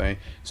what I'm saying?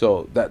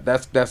 So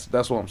that's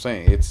what I'm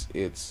saying.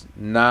 It's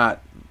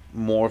not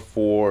more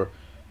for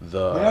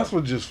the. Man, that's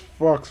what just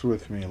fucks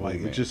with me.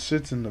 Like it just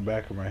sits in the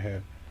back of my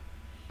head,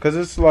 cause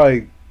it's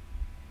like,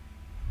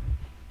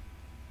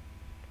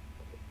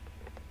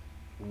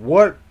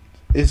 what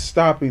is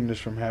stopping this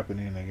from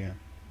happening again?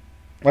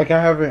 Like I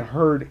haven't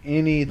heard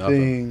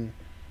anything.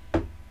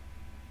 Nothing.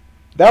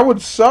 That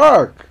would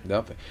suck.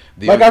 Nothing.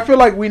 I feel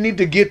like we need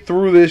to get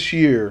through this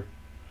year.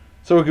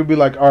 So it could be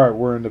like, all right,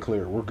 we're in the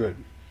clear. We're good.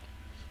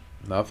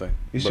 Nothing.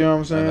 You see what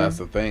I'm saying? And that's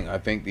the thing. I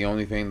think the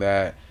only thing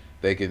that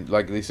they can,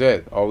 like they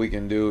said, all we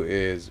can do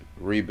is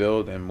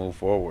rebuild and move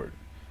forward.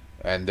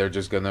 And they're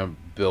just going to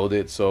build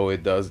it so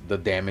the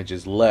damage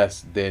is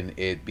less than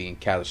it being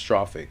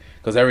catastrophic.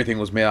 Because everything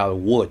was made out of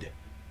wood.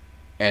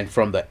 And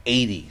from the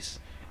 80s.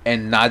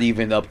 And not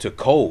even up to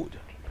code.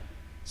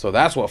 So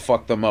that's what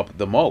fucked them up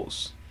the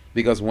most.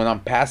 Because when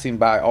I'm passing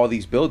by all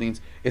these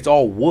buildings, it's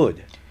all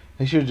wood.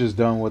 They should have just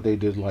done what they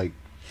did like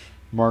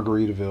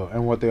Margaritaville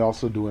and what they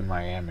also do in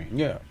Miami.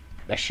 Yeah.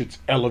 That shit's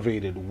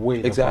elevated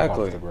way the fuck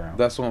off the ground.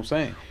 That's what I'm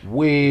saying.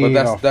 Way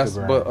off the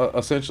ground. But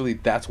essentially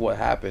that's what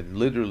happened.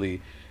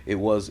 Literally it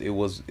was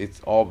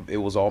all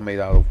made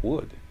out of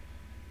wood.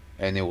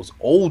 And it was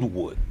old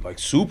wood, like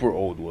super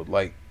old wood,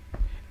 like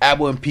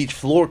apple and peach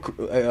floor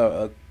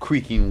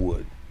creaking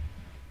wood.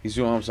 You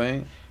see what I'm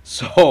saying?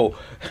 So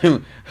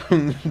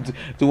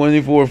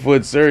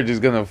 24-foot surge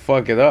is going to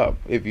fuck it up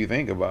if you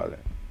think about it.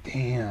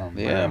 Damn.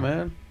 Yeah,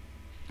 man.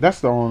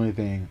 That's the only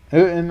thing,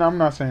 and I'm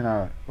not saying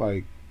I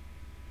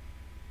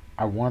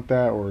want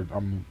that or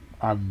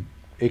I'm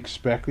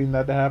expecting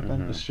that to happen.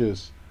 Mm-hmm. It's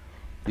just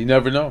you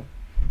never know.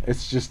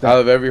 It's just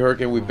out of every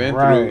hurricane we've been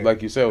through,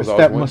 like you said, it was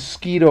that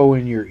mosquito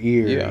in your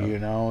ear. Yeah. You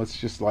know, it's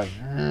just like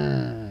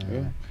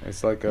yeah.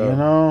 It's like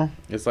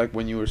it's like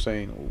when you were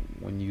saying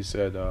when you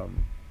said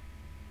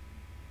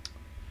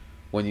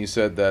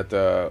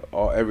that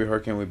every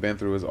hurricane we've been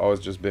through has always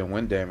just been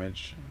wind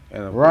damage.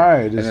 And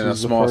and then a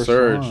small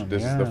surge.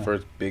 This is the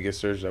first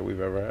biggest surge that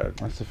we've ever had.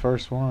 That's the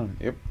first one.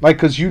 Yep. Like,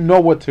 because you know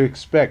what to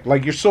expect.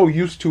 Like, you're so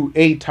used to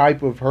a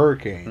type of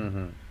hurricane.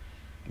 Mm-hmm.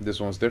 This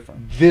one's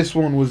different. This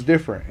one was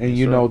different. And,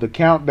 you know, the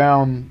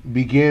countdown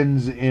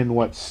begins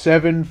in,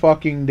 7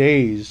 fucking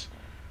days.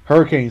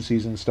 Hurricane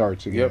season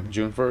starts again. Yep,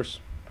 June 1st.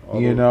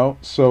 You know?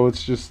 So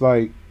it's just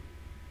like,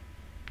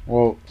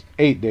 8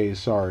 days,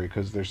 sorry,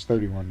 because there's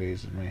 31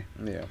 days in May.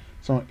 Yeah.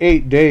 So in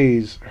 8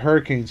 days,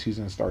 hurricane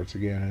season starts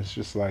again. It's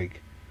just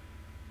like,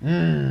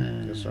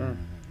 yes, sir.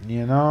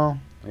 You know?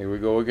 Here we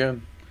go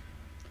again.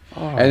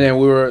 Oh. And then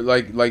we were,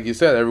 like you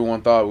said,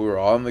 everyone thought we were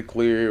all in the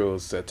clear. It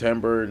was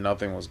September.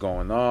 Nothing was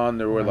going on.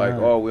 They were like,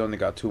 oh, we only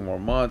got 2 more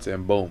months.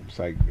 And boom. It's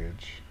like,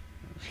 bitch.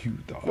 You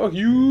thought. Fuck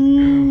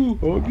you.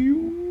 Fuck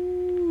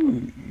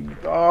you. You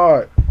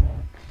thought.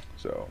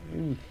 So.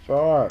 You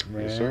thought,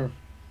 man. Yes, sir.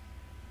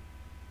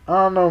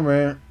 I don't know,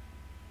 man.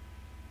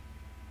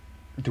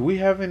 Do we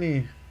have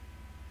any?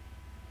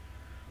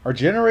 Are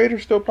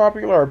generators still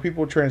popular? Or are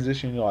people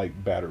transitioning to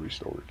like battery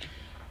storage?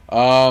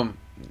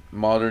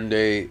 Modern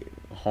day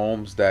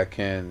homes that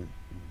can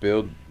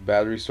build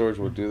battery storage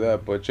will do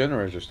that, but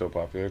generators are still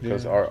popular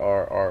because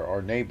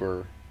our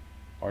neighbor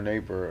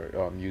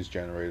used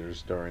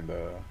generators during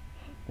the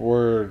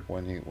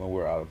when we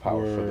were out of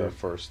power for the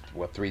first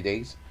 3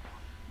 days.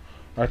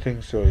 I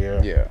think so.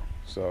 Yeah. Yeah.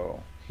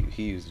 So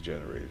he used the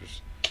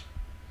generators.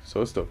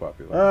 So it's still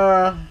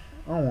popular.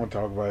 I don't want to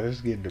talk about it. It's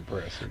getting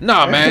depressing.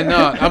 Nah, man,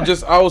 nah. I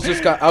was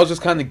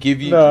just kind of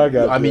give you. No, I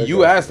got you. I mean, I you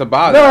got asked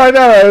about No, it. I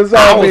know. It was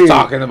all I me. was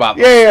talking about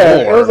the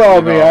Yeah, score, it was all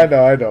you me. know?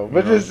 I know.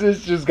 But You know?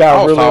 this just got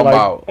I was really talking like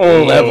about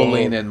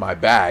leveling in my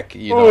back.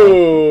 You know.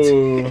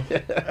 Oh,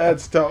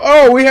 that's tough.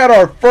 Oh, we had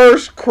our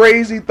first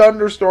crazy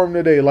thunderstorm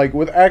today, like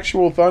with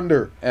actual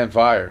thunder, And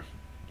fire.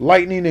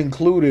 lightning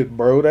included,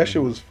 bro. That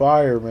shit was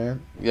fire,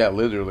 man. Yeah,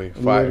 literally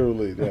fire.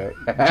 Literally, that.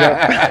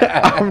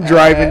 Jeff, I'm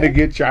driving to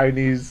get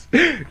Chinese.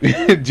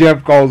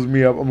 Jeff calls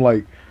me up. I'm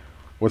like,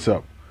 "What's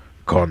up?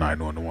 Call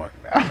 911."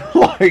 I'm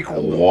like,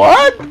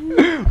 "What?"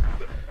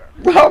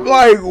 I'm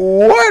like,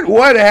 "What?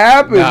 What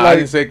happened?" Nah, I like,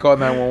 didn't say call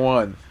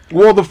 911.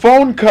 well, the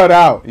phone cut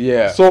out.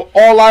 Yeah. So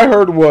all I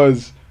heard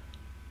was,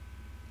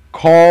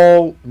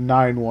 "Call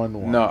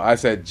 911." No, I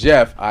said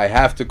Jeff. I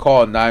have to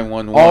call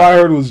 911. All I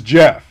heard was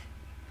Jeff,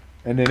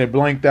 and then it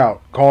blanked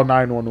out. Call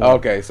 911.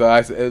 Okay, so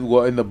I said,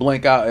 well, in the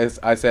blink out,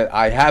 I said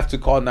I have to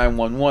call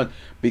 911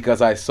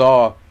 because I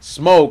saw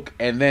smoke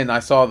and then I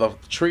saw the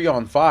tree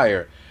on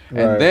fire,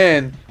 Right. and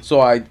then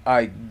so I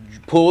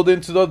pulled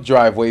into the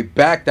driveway,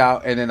 backed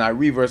out, and then I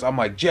reversed. I'm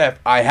like, Jeff,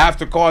 I have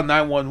to call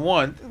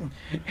 911.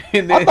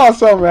 And then, I thought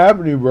something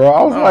happened to you, bro.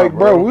 I was Nah, like,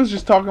 bro, bro. we was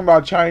just talking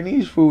about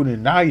Chinese food,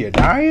 and now you're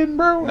dying,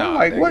 bro. Nah, I'm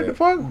like, what nigga. the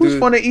fuck? Who's Dude.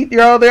 fun to eat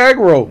your other egg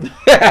roll?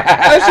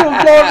 That shit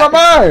was blowing my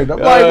mind. I'm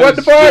like, what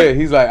the fuck? shit.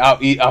 He's like,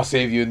 I'll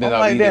save you, and then I'm I'll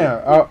like, eat damn,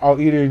 it.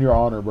 I'll eat it in your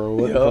honor, bro.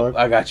 What the Yup, fuck?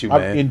 I got you,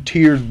 I'm man. in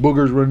tears,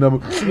 boogers running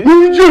down.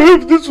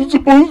 Jeff, this was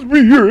supposed to be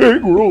your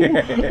egg roll.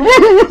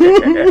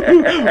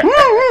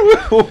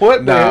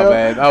 What the Nah, hell?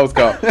 man, I was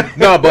calm.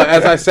 No, but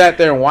as I sat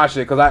there and watched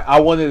it, because I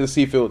wanted to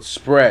see if it would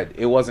spread.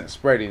 It wasn't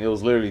spreading. It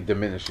was literally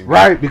diminishing.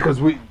 Right, because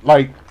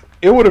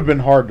it would have been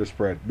hard to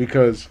spread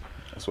because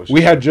That's what she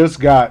we said. had just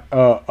got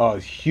a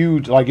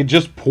huge, like it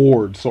just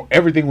poured, so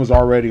everything was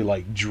already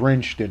like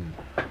drenched in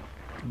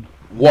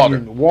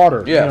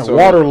water, Yeah, so-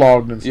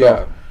 waterlogged and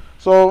stuff. Yeah.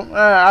 So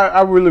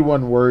I really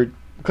wasn't worried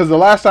because the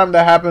last time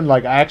that happened,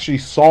 like I actually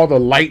saw the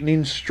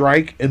lightning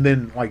strike and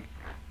then like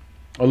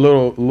a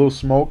little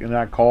smoke, and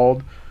I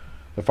called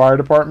the fire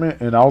department,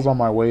 and I was on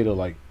my way to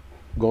like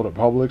go to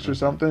Publix or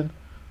something,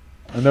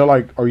 and they're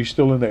like, "Are you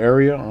still in the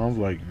area?" And I was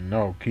like,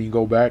 "No, can you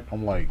go back?"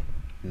 I'm like,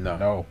 No.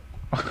 "No,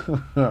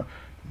 no,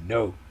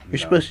 you're No.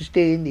 supposed to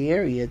stay in the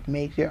area to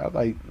make sure." I'm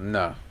like,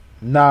 No.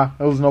 "Nah,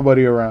 there was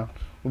nobody around.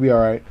 We'll be all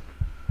right.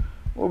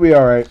 We'll be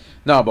all right."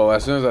 No, but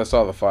as soon as I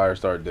saw the fire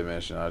start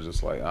diminishing, I was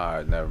just like, all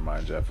right, never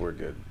mind, Jeff, we're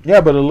good. Yeah,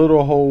 but a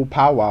little whole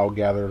powwow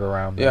gathered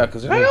around. Yeah,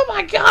 because like, oh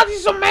my God, this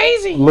is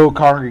amazing. little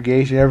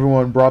congregation,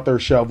 everyone brought their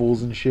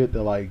shovels and shit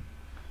to like.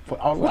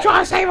 I was We're like,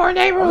 trying to save our I'm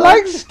neighborhood.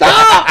 like,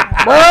 stop,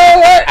 bro!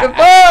 What the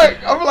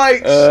fuck? I'm like,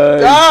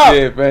 stop!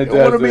 shit, I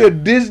want to be a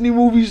Disney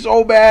movie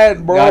so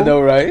bad, bro. I know,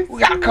 right?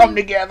 We gotta come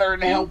together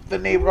and help the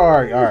neighbor.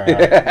 All right, all right.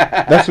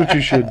 That's what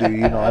you should do.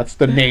 You know, that's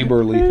the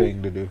neighborly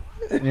thing to do.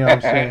 You know what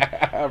I'm saying?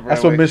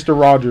 That's what Mr.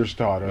 Rogers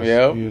taught us.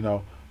 Yep. You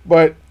know,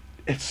 but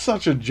it's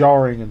such a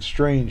jarring and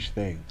strange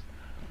thing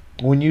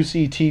when you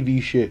see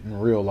TV shit in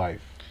real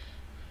life.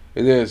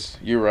 It is.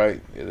 You're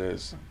right. It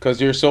is. Because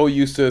you're so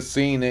used to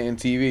seeing it in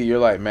TV. You're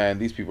like, man,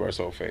 these people are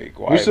so fake.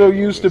 Why You're are so they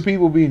doing used to this?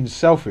 people being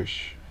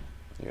selfish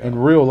Yeah. in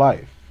real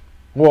life.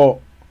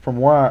 Well, from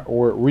where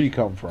we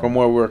come from. From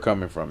where we're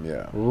coming from,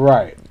 yeah.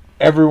 Right.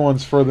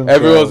 Everyone's for themselves.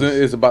 Everyone's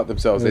is about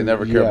themselves. They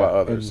never care Yeah, about and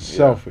others. Yeah.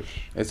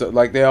 selfish. It's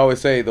like they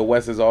always say, the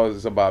West is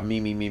always about me,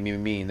 me, me, me,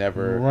 me.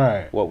 Never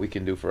Right. what we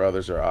can do for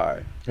others or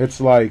I. It's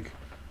like,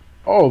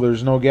 oh,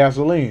 there's no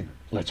gasoline.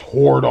 Let's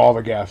hoard all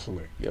the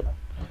gasoline.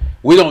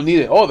 We don't need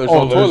it. Oh, there's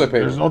no toilet paper.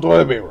 There's no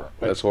toilet paper.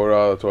 Let's hoard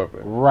all the toilet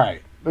paper.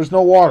 Right. There's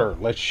no water.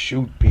 Let's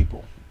shoot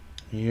people.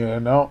 You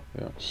know?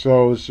 Yeah.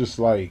 So it's just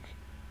like,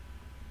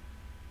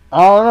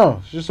 I don't know.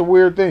 It's just a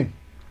weird thing.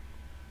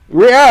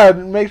 Yeah, it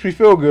makes me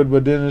feel good,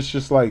 but then it's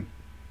just like,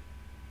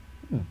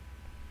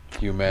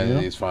 Humanity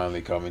Yeah. is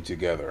finally coming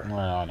together.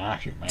 well, not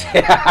humanity.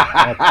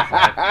 What the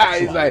fuck? That's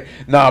He's like,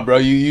 nah, bro,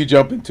 you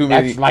jumping too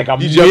many. that's like a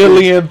you jumping-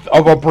 millionth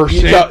of a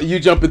percent. You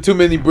jumping too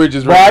many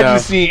bridges Bro, right I now.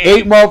 just seen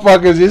 8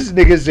 motherfuckers. This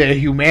nigga said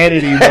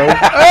humanity, bro.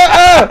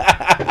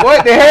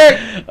 What the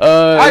heck?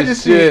 I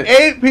just shit. seen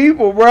 8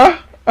 people, bro.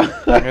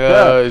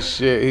 Oh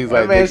shit. He's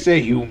That like, man nigga-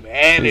 said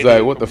humanity. he's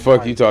like, what the I'm fuck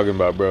like, you talking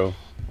about, bro?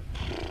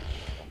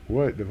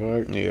 What the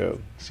fuck? Yeah.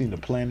 Seen the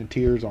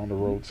Planeteers on the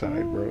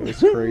roadside, bro. It's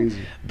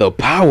crazy. The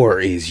power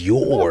is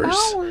yours,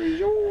 Power is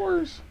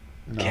yours.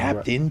 No,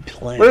 Captain But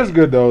Planet. it's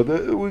good though.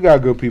 We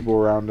got good people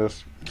around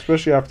us,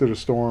 especially after the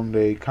storm.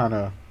 They kind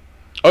of.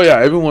 Oh yeah,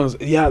 everyone's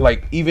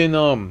like even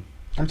I'm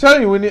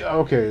telling you, we need.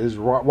 Okay, it's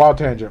wild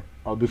tangent.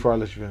 Before I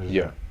let you finish.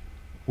 Yeah.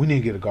 We need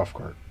to get a golf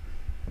cart.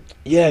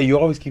 yeah. You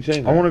always keep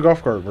saying that. I want a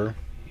golf cart, bro.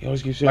 You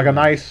always keep saying Like a that.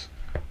 nice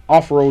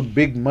off-road,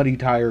 big muddy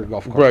tire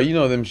golf cart. Bro, you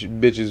know them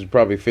bitches is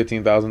probably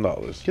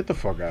 $15,000. Get the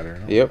fuck out of here.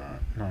 No, Yep.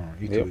 No,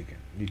 you Yep. tweaking.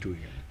 You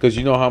tweaking. Because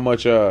you know how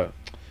much too.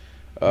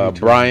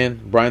 Brian,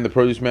 the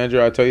produce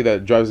manager, I tell you,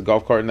 that drives a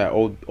golf cart in that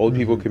old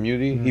people Mhm.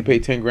 community, he Mhm.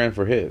 paid $10,000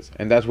 for his,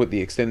 and that's with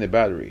the extended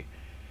battery.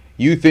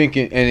 You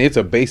thinking, and it's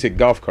a basic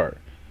golf cart.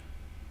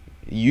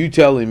 You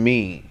telling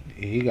me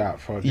He got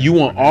fucking. You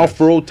want finesse.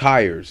 off-road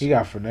tires. He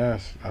got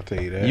finesse. I'll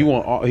tell you that.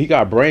 He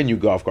got a brand new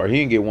golf cart. He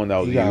didn't get one that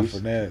was He got used.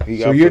 finesse. He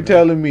So got you're finesse.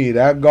 telling me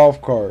that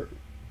golf cart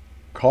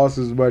costs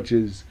as much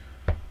as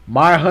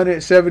my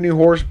 170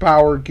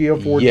 horsepower Kia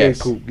Forte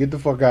Yes. coupe? Get the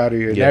fuck out of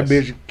here. Yes.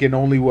 That bitch can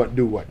only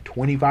do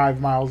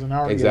 25 miles an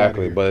hour? Get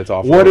Exactly, outta here. but it's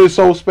off. What is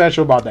so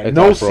special about that? It's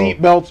No off-road. seat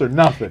belts or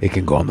nothing. It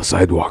can go on the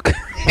sidewalk.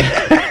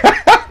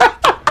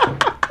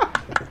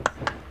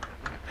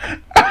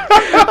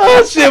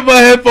 Oh shit! My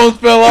headphones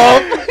fell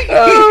off.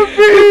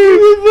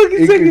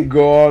 It can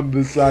go on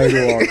the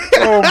sidewalk.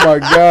 Oh my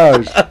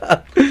gosh.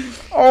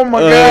 Oh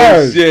my Oh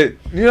gosh. shit!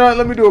 You know what?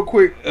 Let me do a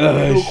quick,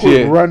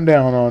 Shit.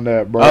 rundown on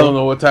that, bro. I don't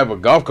know what type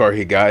of golf cart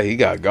he got. He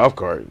got a golf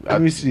cart.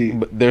 Let me see.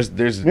 But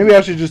there's Maybe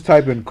I should just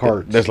type in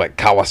carts. there's like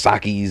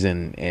Kawasaki's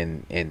and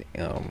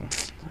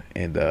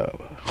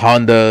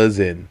Hondas,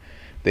 and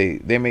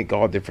they make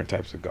all different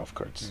types of golf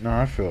carts. No,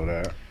 I feel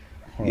that.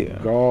 Hold on. Yeah.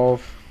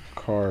 Golf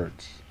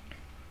carts.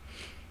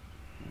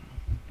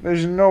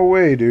 There's no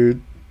way,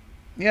 dude.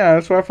 Yeah,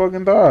 that's what I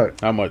fucking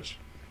thought. How much?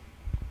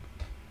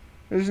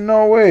 There's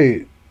no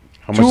way.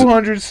 How much?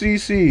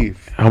 200cc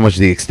How much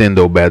the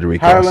Extendo battery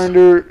costs?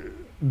 Highlander.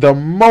 The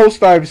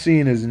most I've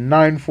seen is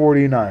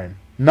 949.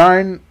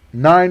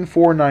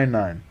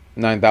 9499.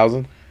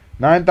 9,000.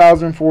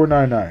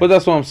 9,499. But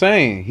that's what I'm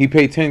saying. He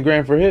paid 10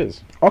 grand for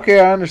his. Okay,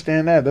 I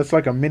understand that. That's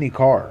like a mini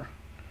car.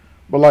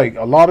 But like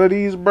a lot of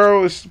these,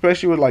 bro,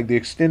 especially with like the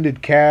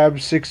extended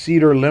cabs,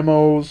 6-seater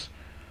limos,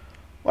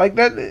 like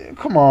that.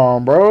 Come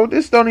on, bro.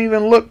 This don't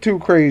even look too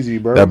crazy,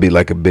 bro. That'd be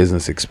like a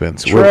business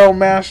expense.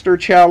 Trailmaster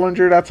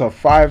Challenger. That's a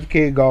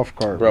 5K golf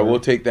cart, Bro,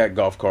 we'll take that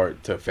golf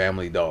cart to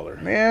Family Dollar.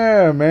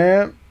 Yeah,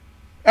 man.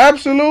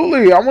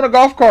 Absolutely. I want a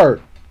golf cart.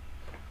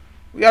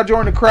 We gotta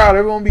join the crowd.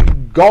 Everyone be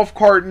golf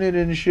carting it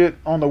and shit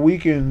on the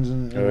weekends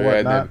and And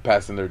whatnot. then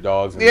passing their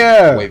dogs and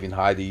Yeah. waving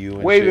hi to you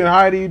and Waving shit.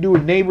 hi to you,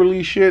 doing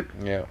neighborly shit.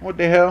 Yeah. What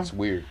the hell? It's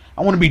weird.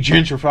 I want to be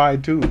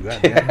gentrified too. God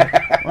damn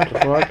it. What the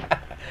fuck?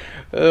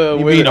 You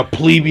we're being the- a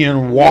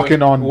plebeian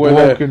walking on we're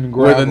broken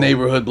We're the gravel.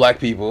 neighborhood black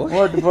people.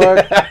 What the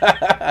fuck?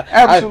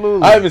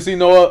 Absolutely. I haven't seen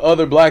no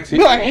other blacks here.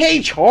 Be like,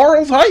 hey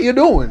Charles, how you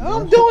doing?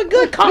 I'm doing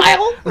good,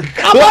 Kyle.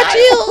 How about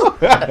you?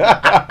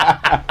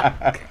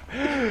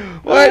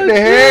 What the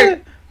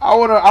heck?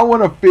 I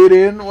wanna fit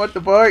in. What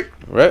the fuck?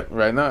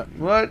 Right now.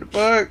 What the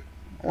fuck?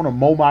 I wanna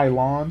mow my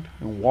lawn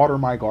and water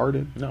my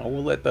garden. No,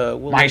 we'll let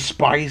My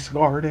spice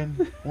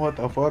garden. What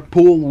the fuck?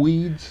 Pull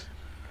weeds.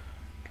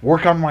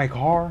 Work on my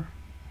car.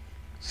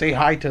 Say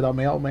hi to the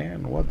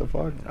mailman. What the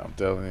fuck? I'm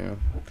telling you.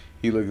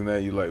 He looking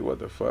at you like, what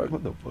the fuck?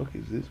 What the fuck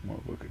is this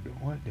motherfucker doing?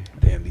 What the hell?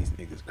 Damn, these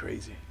niggas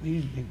crazy.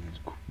 These niggas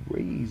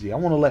crazy. I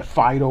want to let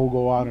Fido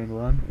go out and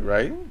run.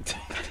 Right?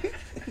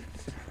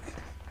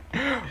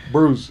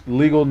 Bruce,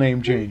 legal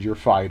name change. You're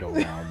Fido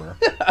now, bro.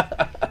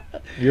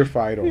 You're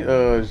Fido. now.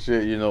 Oh,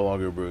 shit. You're no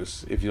longer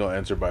Bruce. If you don't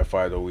answer by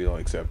Fido, we don't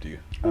accept you.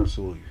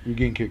 Absolutely. You're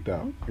getting kicked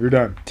out. You're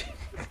done.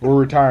 We're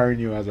retiring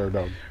you as our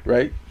dog.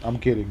 Right? I'm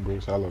kidding,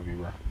 Bruce. I love you,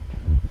 bro.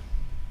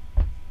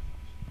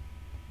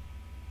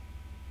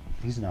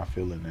 He's not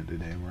feeling it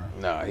today, bro.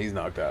 Nah, he's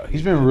knocked out.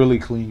 He's been really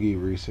clingy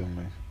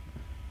recently.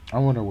 I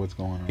wonder what's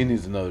going on. He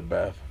needs another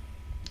bath.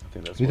 I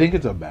think that's You think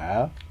it's a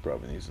bath?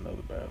 probably needs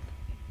another bath.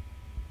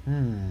 I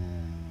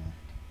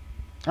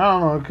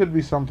don't know. It could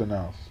be something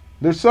else.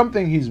 There's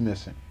something he's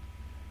missing.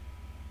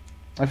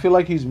 I feel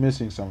like he's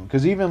missing something.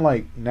 Because even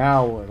like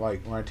now,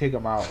 like when I take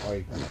him out,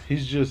 like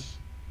he's just.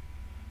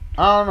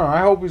 I don't know.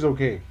 I hope he's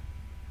okay.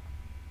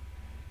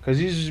 Because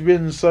he's just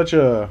been such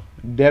a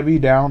Debbie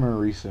Downer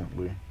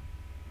recently.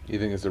 You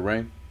think it's the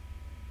rain?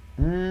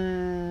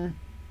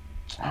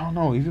 I don't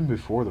know. Even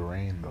before the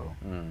rain, though.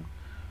 Mm.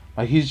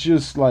 Like he's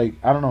just like,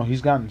 I don't know.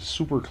 He's gotten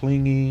super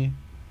clingy.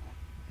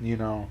 You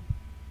know.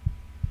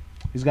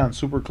 He's gotten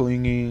super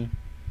clingy.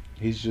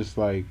 He's just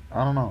like,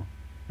 I don't know.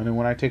 And then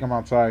when I take him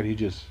outside, he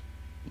just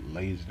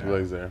lays He down.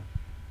 lays there.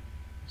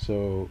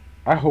 So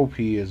I hope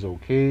he is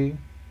okay.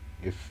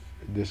 If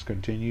this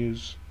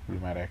continues, we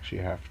might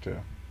actually have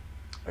to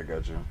I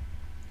got you.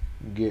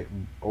 get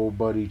old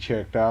buddy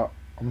checked out.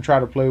 I'm gonna try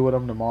to play with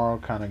him tomorrow.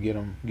 Kind of give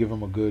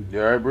him a good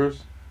You alright,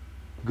 Bruce?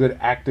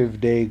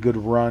 active day, good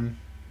run.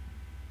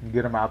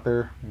 Get him out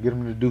there. Get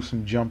him to do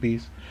some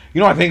jumpies. You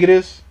know what I think it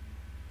is?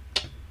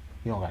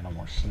 He don't got no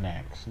more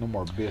snacks, no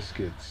more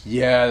biscuits.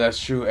 Yeah, that's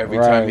true. Every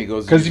time he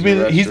goes, because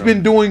he's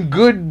been doing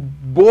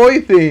good boy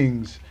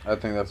things, I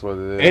think that's what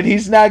it is. and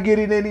he's not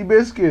getting any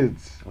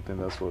biscuits. I think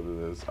that's what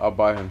it is. I'll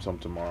buy him some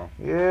tomorrow.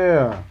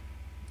 Yeah,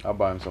 I'll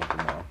buy him some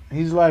tomorrow.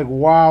 he's like,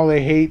 wow,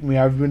 they hate me.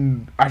 I've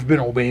been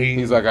obeying.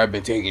 He's like, I've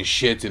been taking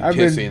shits and I've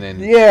pissing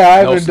been, and I no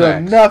haven't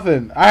done snacks.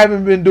 nothing. I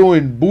haven't been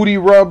doing booty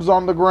rubs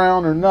on the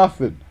ground or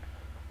nothing.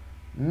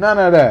 None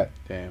of that,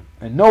 Damn.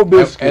 and no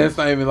biscuits. And it's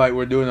not even like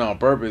we're doing it on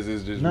purpose.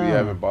 It's just No. we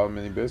haven't bought him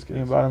any biscuits.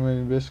 Ain't bought him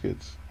any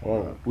biscuits.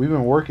 Well, we've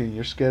been working.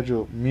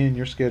 Me and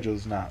your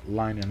schedule's not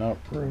lining up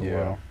real Yeah.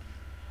 well.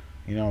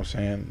 You know what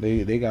I'm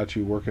saying? They got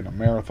you working a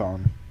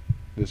marathon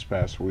this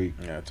past week.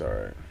 Yeah, it's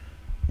alright.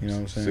 You know what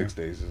I'm saying? 6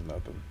 days is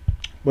nothing.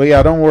 But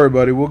yeah, don't worry,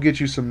 buddy. We'll get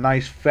you some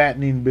nice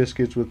fattening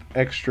biscuits with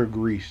extra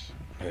grease.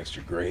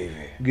 Extra gravy.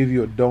 Give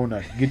you a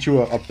donut. Get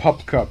you a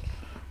pup cup.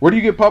 Where do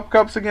you get pup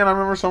cups again? I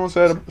remember someone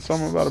said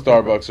something about a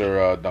pup cup. Starbucks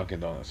or Dunkin'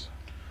 Donuts.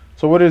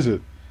 So what is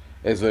it?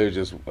 It's literally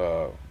just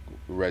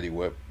Ready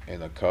Whip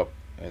in a cup,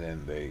 and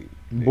then they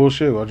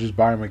Bullshit. I'll just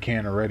buy them a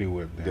can of Ready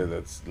Whip. Yeah, Then.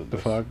 that's The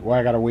fuck? Why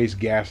I gotta waste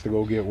gas to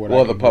go get what?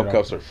 Well, I the can pup get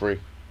cups off? are free.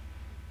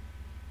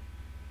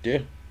 Yeah.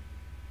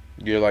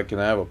 You're like, can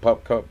I have a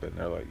pup cup? And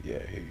they're like,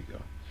 yeah, here you go.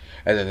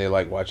 And then they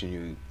like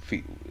watching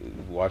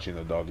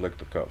the dog lick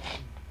the cup.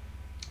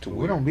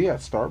 We don't be at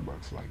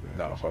Starbucks like that.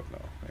 No, fuck no.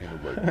 Ain't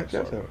nobody at That's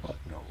a Starbucks. fuck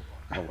no.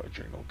 Nobody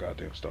drink no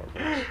goddamn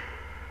Starbucks.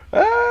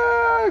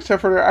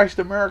 Except for the iced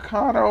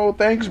Americano.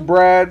 Thanks,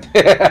 Brad.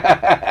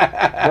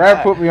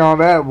 Brad put me on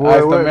that, boy.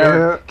 Iced What the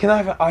hell? Can I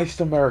have an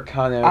iced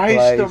Americano,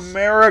 Iced please?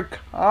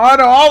 Americano.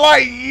 I'm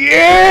like,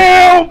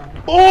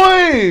 yeah,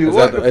 boy. Is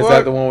What that the is fuck?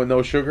 that the one with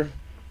no sugar?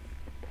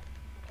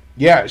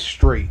 Yeah, it's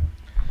straight.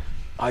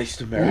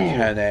 Iced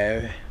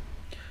Americano.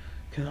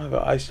 Can I have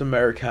an iced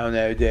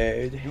Americano,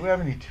 dude? Do you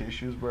have any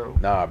tissues, bro?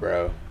 Nah,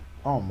 bro.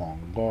 Oh my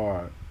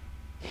god.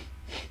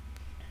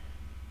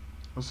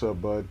 What's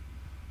up, bud?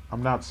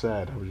 I'm not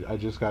sad. I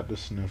just got the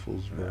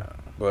sniffles, bro. Nah.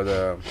 But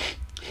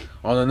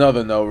on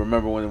another note,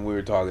 remember when we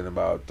were talking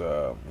about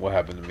what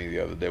happened to me the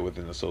other day with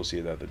an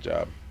associate at the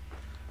job?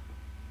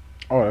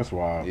 Oh, that's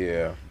wild.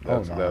 Yeah,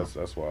 Oh, that's no.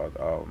 that's wild.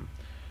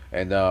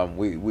 And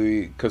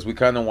we because we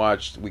kind of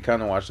watched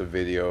a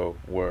video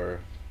where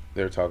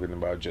they're talking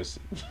about just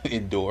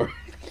indoor.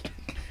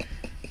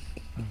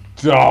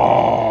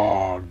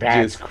 Dog,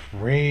 that's Just-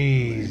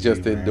 crazy.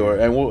 Just man. indoor,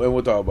 and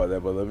we'll talk about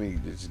that. But let me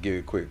just give you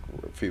a quick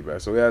feedback.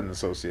 So we had an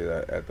associate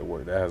at the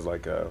work that has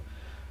like a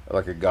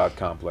god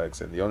complex,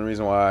 and the only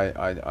reason why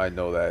I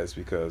know that is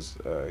because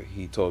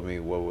he told me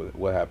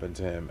what happened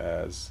to him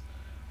as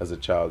a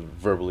child,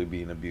 verbally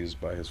being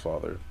abused by his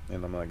father,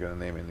 and I'm not gonna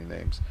name any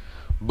names,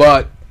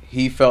 but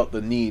he felt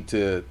the need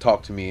to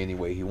talk to me any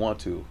way he want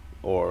to,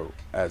 or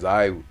as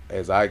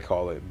I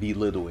call it,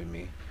 belittling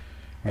me,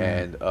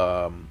 and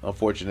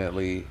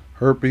unfortunately.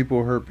 Hurt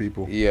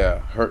people. Yeah,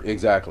 hurt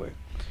exactly.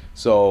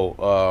 So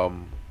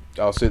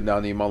I was sitting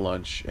down eating my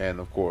lunch, and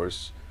of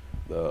course,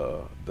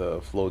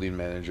 the floating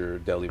manager,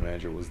 deli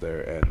manager, was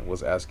there and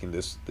was asking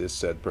this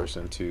said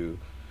person to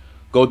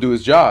go do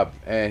his job,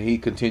 and he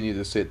continued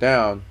to sit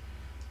down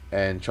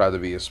and try to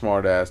be a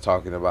smart ass,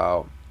 talking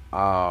about,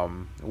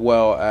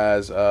 well,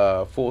 as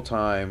a full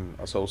time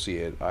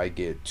associate, I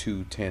get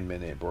 2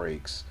 10-minute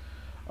breaks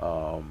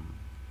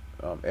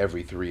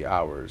every 3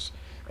 hours.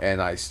 And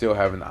I still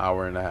have an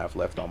hour and a half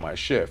left on my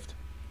shift.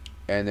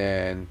 And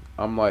then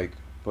I'm like,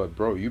 but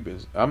bro,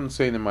 I'm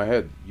saying in my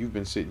head, you've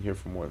been sitting here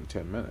for more than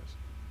 10 minutes.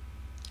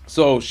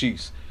 So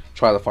she's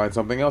trying to find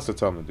something else to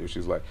tell him to do.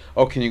 She's like,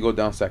 oh, can you go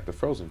down stack the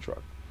frozen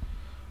truck?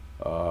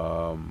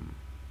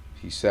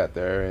 He sat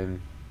there and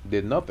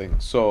did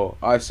nothing. So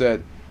I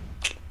said,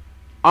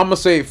 I'm going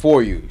to say it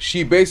for you.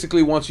 She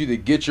basically wants you to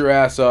get your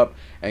ass up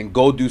and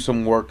go do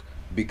some work,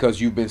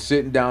 because you've been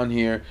sitting down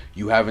here,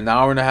 you have an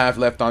hour and a half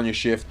left on your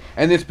shift,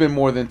 and it's been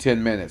more than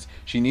 10 minutes.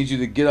 She needs you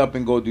to get up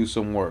and go do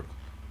some work.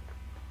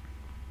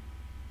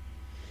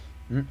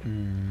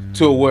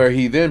 To where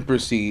he then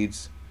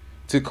proceeds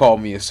to call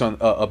me a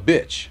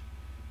bitch.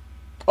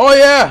 Oh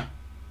yeah,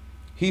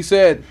 he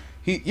said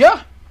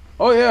yeah.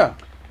 Oh yeah.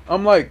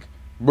 I'm like,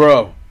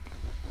 bro,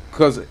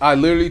 because I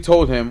literally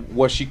told him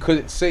what she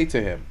couldn't say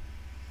to him,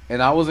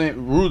 and I wasn't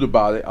rude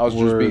about it. I was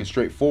just being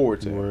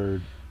straightforward to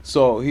him.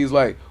 So he's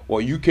like,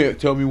 well, you can't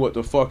tell me what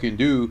to fucking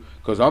do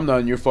because I'm not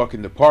in your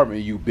fucking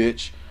department, you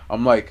bitch.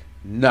 I'm like,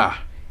 nah,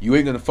 you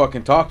ain't gonna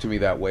fucking talk to me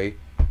that way.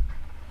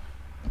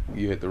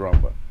 You hit the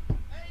wrong button.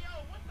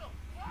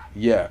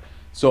 Yeah.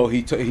 So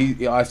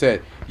I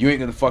said, you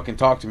ain't gonna fucking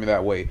talk to me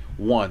that way.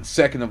 One.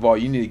 Second of all,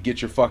 you need to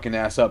get your fucking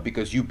ass up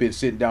because you've been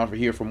sitting down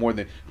for more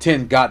than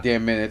 10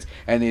 goddamn minutes,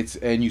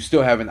 and you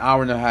still have an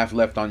hour and a half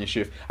left on your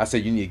shift. I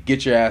said, you need to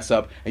get your ass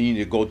up and you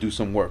need to go do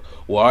some work.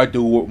 Well, I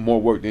do more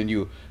work than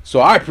you.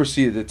 So I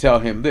proceeded to tell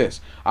him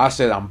this. I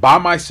said, I'm by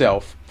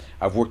myself.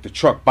 I've worked the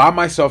truck by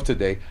myself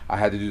today. I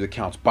had to do the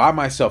counts by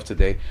myself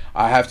today.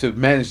 I have to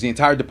manage the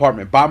entire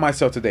department by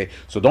myself today.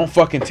 So don't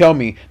fucking tell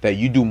me that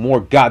you do more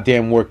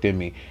goddamn work than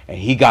me. And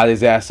he got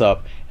his ass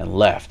up and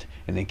left.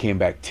 And then came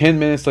back 10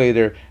 minutes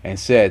later and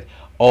said,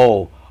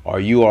 oh,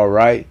 are you all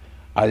right?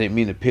 I didn't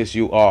mean to piss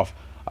you off.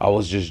 I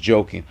was just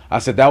joking. I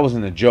said, that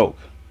wasn't a joke.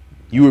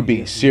 You were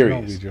being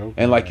serious.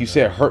 And like you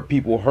said, hurt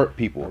people.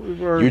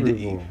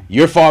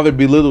 Your father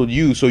belittled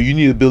you, so you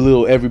need to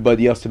belittle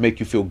everybody else to make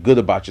you feel good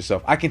about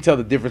yourself. I can tell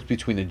the difference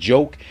between a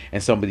joke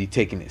and somebody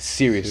taking it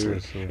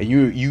seriously. And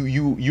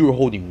you were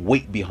holding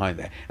weight behind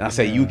that. And I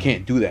say, you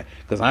can't do that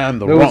because I am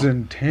the wrong. It was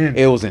intent.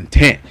 It was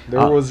intent.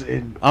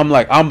 I'm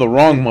like, I'm the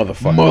wrong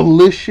motherfucker.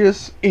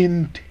 Malicious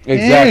intent.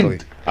 Exactly.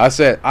 I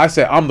said,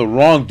 I'm the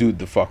wrong dude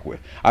to fuck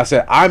with. I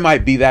said, I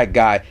might be that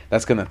guy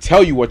that's going to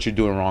tell you what you're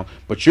doing wrong,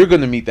 but you're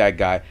going to meet that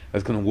guy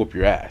that's going to whoop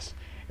your ass.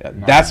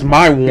 That's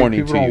my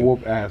warning people to don't you.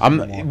 whoop ass I'm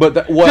anymore. but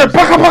that, Yeah, what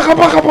paka, paka,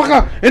 paka,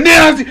 paka. And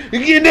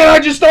then I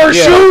just started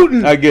Yeah,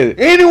 shooting. I get it.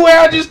 Anyway,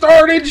 I just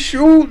started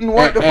shooting.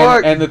 What the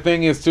fuck? And the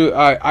thing is too,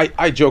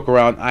 I joke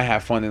around, I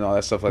have fun and all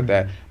that stuff like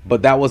that,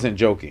 but that wasn't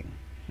joking.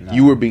 No.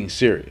 You were being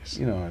serious.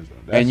 You know,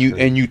 And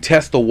you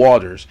test the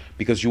waters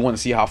because you want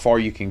to see how far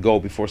you can go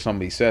before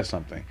somebody says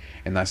something.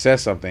 And I said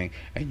something,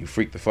 and you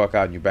freaked the fuck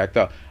out and you backed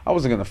up. I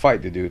wasn't gonna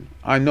fight the dude.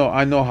 I know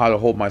how to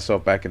hold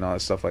myself back and all that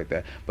stuff like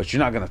that. But you're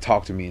not gonna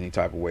talk to me any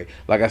type of way.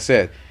 Like I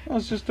said, No,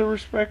 it's just the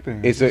respecting.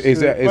 It's like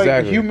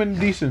exactly human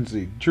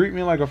decency. Treat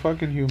me like a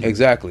fucking human.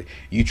 exactly.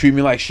 You treat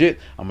me like shit,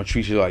 I'm gonna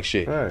treat you like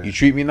shit. Right. You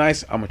treat me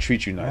nice, I'm gonna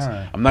treat you nice.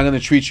 Right. I'm not gonna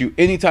treat you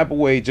any type of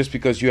way just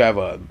because you have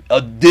a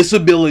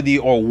disability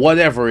or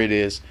whatever it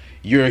is.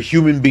 You're a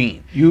human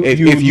being. You have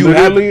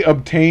literally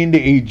obtained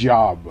a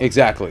job.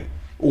 exactly.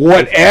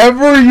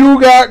 Whatever you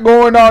got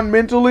going on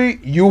mentally,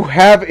 you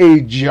have a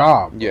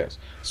job. Yes.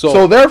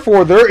 So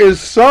therefore, there is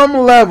some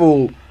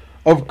level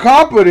of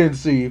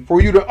competency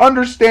for you to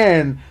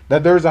understand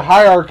that there's a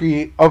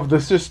hierarchy of the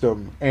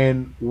system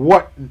and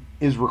what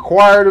is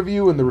required of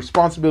you and the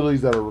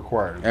responsibilities that are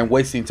required of you. and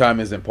wasting time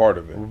isn't part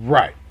of it.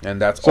 Right.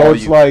 And that's So all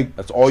it's you like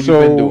that's all you've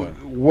so been doing.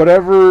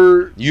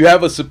 Whatever. You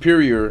have a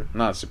superior,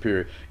 not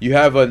superior. You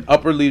have an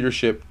upper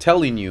leadership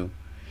telling you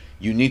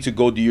you need to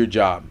go do your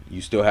job.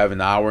 You still have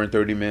an hour and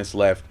 30 minutes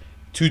left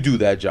to do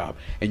that job,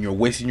 and you're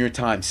wasting your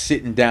time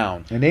sitting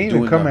down. And they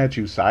even come at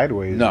you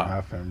sideways. No, or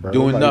nothing, bro.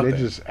 doing Like, nothing. They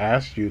just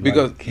asked you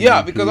because like, can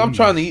you because I'm please?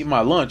 trying to eat my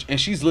lunch, and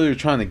she's literally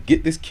trying to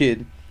get this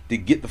kid to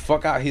get the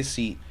fuck out his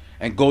seat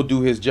and go do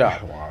his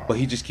job. Wow. But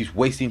he just keeps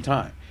wasting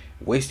time.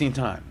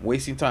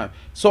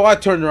 So I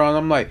turned around.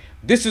 I'm like,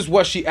 this is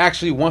what she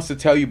actually wants to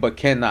tell you, but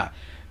cannot.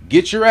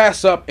 Get your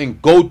ass up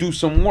and go do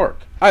some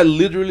work. I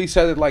literally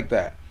said it like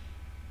that.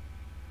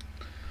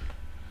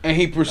 And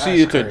he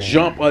proceeded to crazy.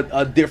 jump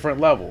a different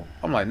level.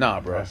 I'm like, nah,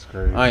 bro. That's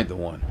crazy. I ain't the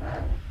one.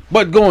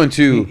 But going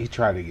to, He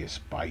tried to get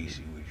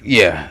spicy with you.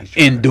 yeah, He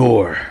tried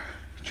indoor.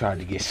 He tried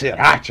to get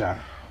sriracha.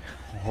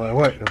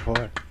 What the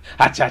fuck?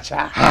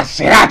 Ha-cha-cha.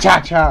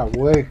 Sriracha.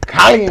 What?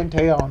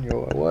 Caliente on you.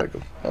 What the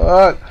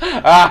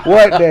fuck?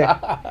 What the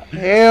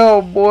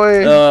hell,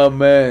 boy? Oh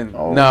man,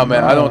 Oh, nah,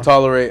 man. I no.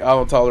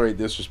 don't tolerate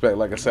disrespect.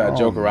 Like I said, I Oh,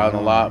 joke around no.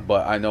 a lot,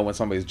 but I know when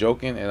somebody's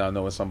joking, and I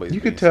know when somebody's.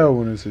 You being can tell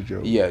when it's a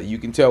joke. Yeah, you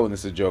can tell when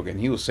it's a joke, and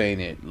he was saying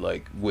it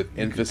like with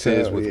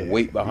emphasis, tell, with yeah.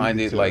 weight behind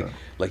You it, can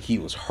like he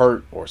was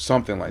hurt or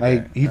something like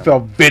Like that. he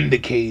felt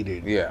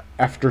vindicated. Yeah.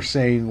 After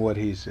saying what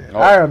he said. Oh.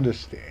 I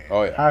understand.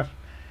 Oh, yeah. I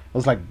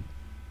was like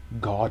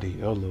gaudy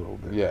a little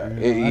bit. Yeah, You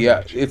know, it- I yeah.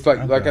 got you. It's like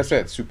I got you.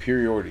 said,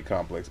 superiority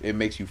complex. It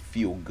makes you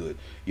feel good.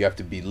 You have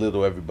to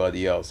belittle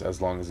everybody else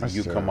as long as That's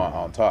you come out terrible.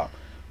 on top.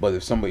 But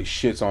if somebody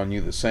shits on you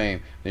the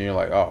same, then you're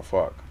like, oh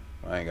fuck,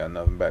 I ain't got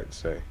nothing back to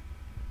say.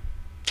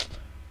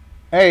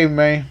 Hey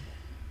man,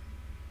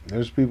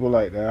 there's people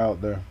like that out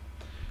there.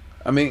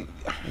 I mean,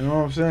 You know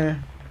what I'm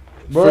saying?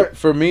 for, But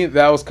for me,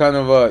 that was kind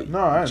of a no,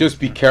 I just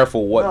be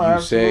careful what no, you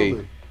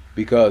absolutely. say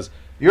because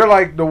You're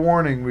like the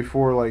warning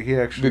before, like he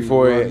actually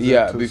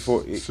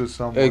runs to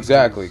someone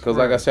exactly who's- because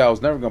like I right. said, I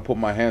was never gonna put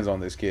my hands on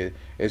this kid.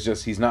 It's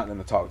just he's not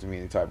gonna talk to me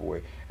any type of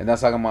way, and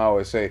that's like I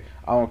always say.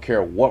 I don't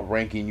care what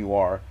ranking you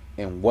are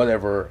in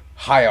whatever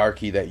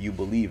hierarchy that you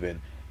believe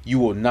in. You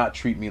will not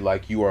treat me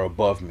like you are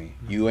above me.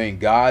 You ain't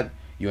God.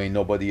 You ain't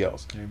nobody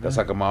else. Amen. That's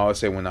like I always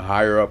say. When the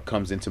higher up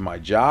comes into my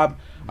job,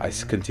 I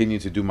continue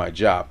to do my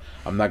job.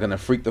 I'm not gonna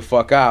freak the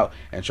fuck out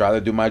and try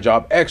to do my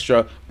job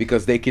extra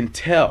because they can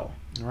tell.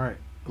 Right.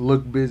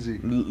 Look busy.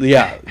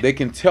 Yeah, they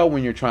can tell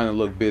when you're trying to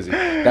look busy.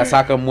 That's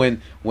how come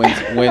when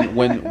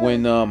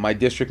my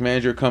district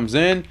manager comes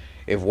in,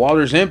 if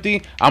water's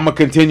empty, I'm gonna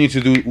continue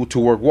to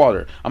work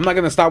water. I'm not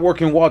gonna stop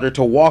working water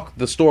to walk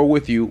the store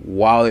with you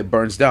while it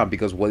burns down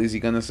because what is he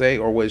gonna say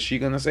or what is she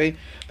gonna say?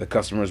 The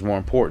customer is more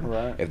important.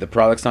 Right. If the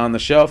product's not on the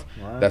shelf,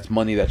 Right. that's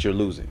money that you're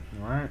losing.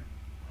 Right.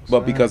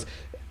 But because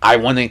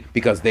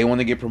they want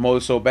to get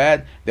promoted so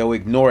bad, they'll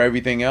ignore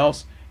everything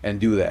else and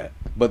do that.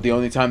 But the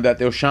only time that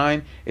they'll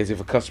shine is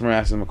if a customer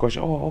asks them a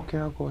question. Oh, okay,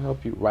 I'll go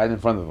help you right in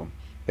front of them.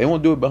 They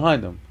won't do it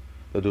behind them.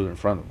 They'll do it in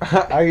front of them.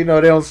 How you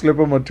know they don't slip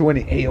them a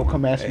 20? Hey, yo,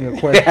 come ask me a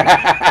question.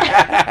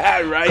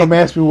 Right. Come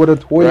ask me what a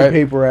toilet Right.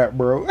 paper at,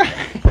 bro.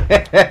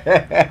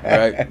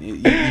 Right.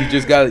 You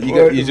just gotta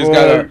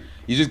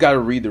you just gotta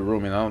read the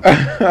room, and I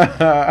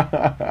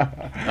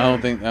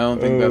don't think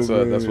that's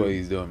what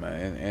he's doing,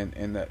 man.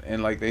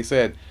 And like they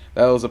said,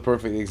 that was a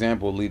perfect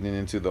example leading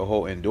into the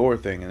whole indoor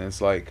thing, and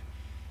it's like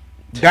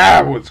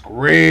That was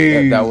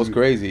crazy. that was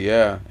crazy,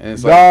 yeah. And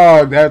it's like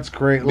Dog, that's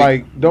crazy.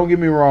 Like, don't get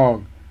me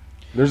wrong.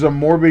 There's a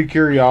morbid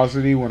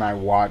curiosity when I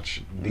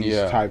watch these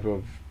Yeah. type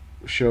of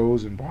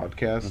shows and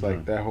podcasts, Mhm.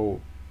 like that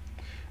whole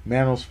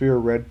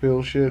manosphere red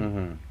pill shit.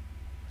 mhm.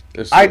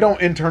 It's I don't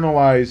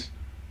internalize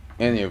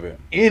any of it.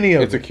 any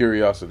of It's a it.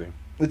 curiosity.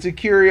 It's a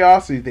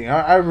curiosity thing.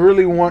 I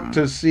really want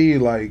to see,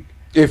 like,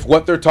 If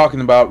what they're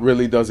talking about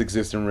really does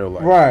exist in real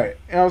life. right.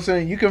 You know what I'm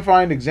saying? You can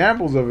find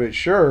examples of it,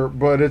 sure,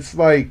 but it's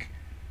like,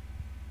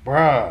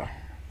 bruh,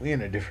 we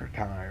in a different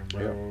time,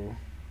 bro.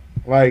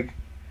 Like,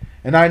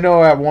 And I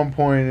know at one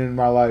point in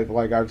my life,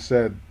 like I've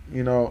said,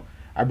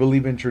 I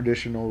believe in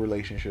traditional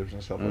relationships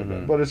and stuff like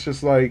that. But it's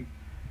just like,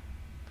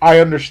 I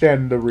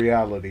understand the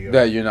reality of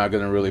that you're not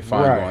gonna really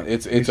find one.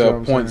 It's a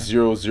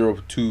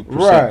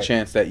 0.002%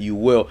 chance that you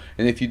will,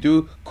 and if you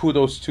do,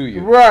 kudos to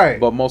you. Right.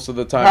 But most of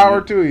the time, power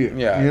to you.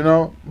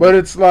 Yeah. But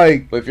it's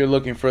like, but if you're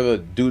looking for the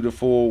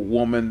dutiful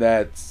woman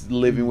that's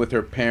living with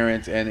her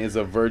parents and is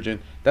a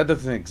virgin, that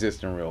doesn't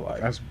exist in real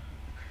life. That's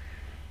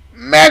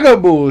mega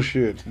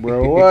bullshit,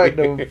 bro. What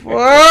the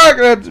fuck?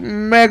 That's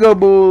mega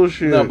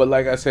bullshit. No, but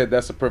like I said,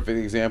 that's a perfect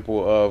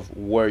example of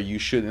where you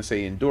shouldn't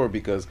say endure,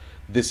 because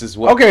this is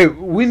what... Okay,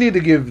 we need to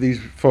give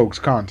these folks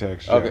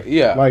context. Jeff. Okay,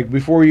 yeah. Like,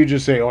 before you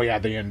just say, oh, yeah,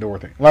 the endure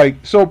thing.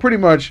 Like, so pretty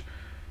much,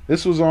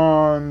 this was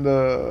on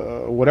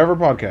the whatever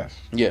podcast.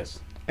 Yes.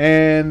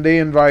 And they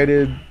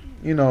invited,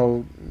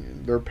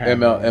 their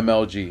panel.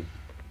 MLD.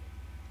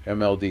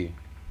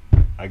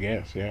 I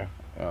guess, yeah.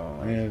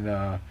 Oh.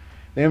 And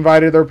they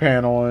invited their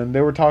panel, and they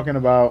were talking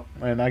about,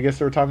 and I guess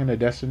they were talking to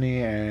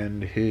Destiny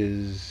and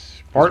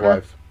his partner.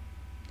 His wife.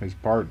 His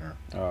partner.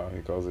 Oh,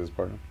 he calls it his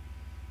partner.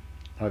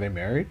 Are they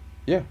married?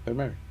 Yeah, they're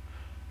married.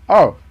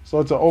 Oh, so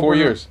it's an open... 4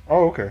 years.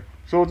 Oh, okay.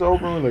 So it's an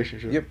open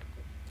relationship. Yep.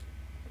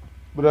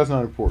 But that's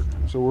not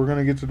important. So we're going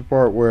to get to the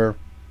part where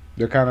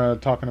they're kind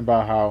of talking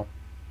about how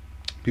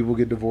people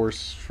get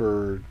divorced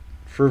for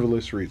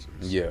frivolous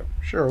reasons. Yeah.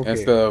 Sure, okay.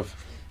 Instead of...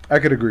 I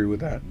could agree with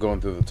that. Going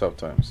through the tough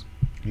times.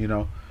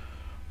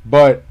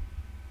 But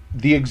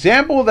the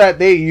example that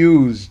they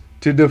used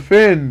to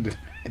defend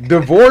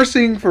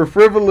divorcing for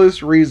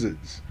frivolous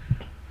reasons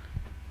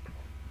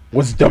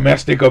was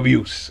domestic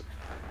abuse.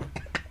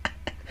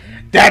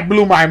 That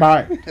blew my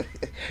mind.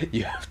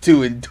 You have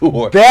to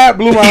endure. That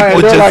blew my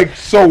mind. They're like,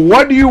 so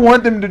what do you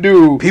want them to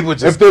do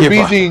if they're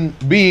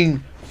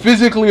being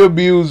physically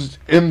abused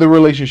in the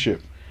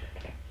relationship?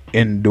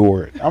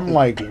 Endure it. I'm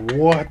like,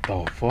 what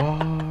the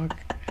fuck?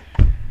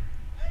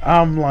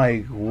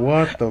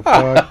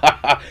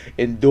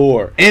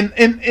 Endure.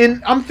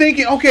 And I'm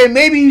thinking, okay,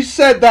 maybe he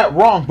said that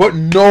wrong, but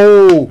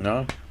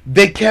no.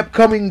 They kept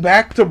coming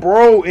back to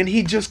bro, and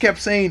he just kept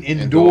saying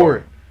endure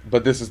it.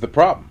 But this is the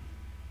problem.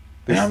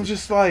 And I'm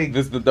just like,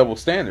 this is the double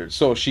standard.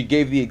 So she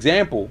gave the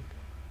example.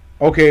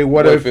 Okay,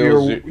 what if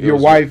your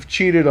wife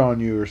cheated on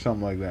you or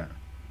something like that?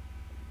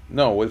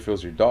 No, what if it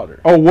was your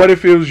daughter? Oh, what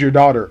if it was your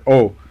daughter?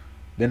 Oh,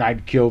 then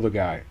I'd kill the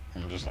guy.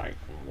 I'm just like,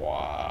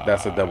 wow.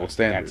 That's a double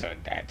standard.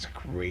 That's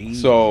crazy.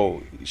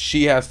 So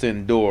she has to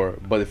endure,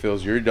 but if it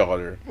was your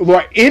daughter,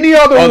 like any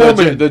other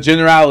woman, the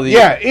generality.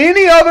 Yeah,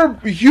 any other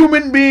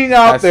human being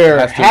out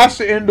there has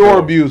to endure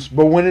abuse.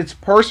 But when it's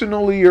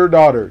personally your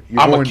daughter,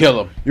 I'm gonna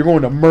kill him. You're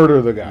going to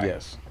murder the guy.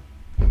 Yes.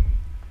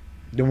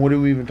 Then what are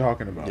we even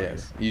talking about?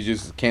 Yes, you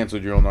just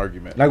canceled your own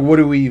argument. Like, what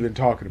are we even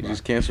talking about? You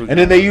just canceled. And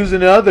then they use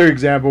another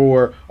example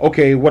where,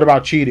 okay, what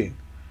about cheating?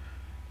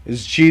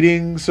 Is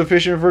cheating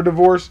sufficient for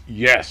divorce?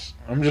 Yes.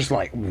 I'm just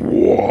like,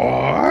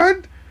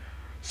 what?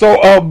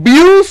 So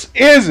abuse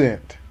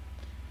isn't.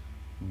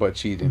 But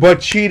cheating.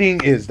 But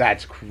cheating is.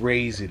 That's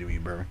crazy to me,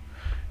 bro.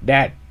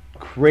 That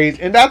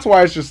crazy. And that's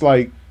why it's just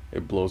like.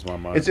 It blows my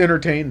mind. It's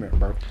entertainment,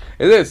 bro.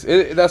 It is.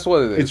 That's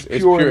what it is.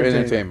 It's pure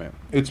entertainment.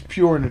 It's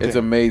pure entertainment. It's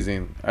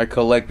amazing. I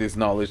collect this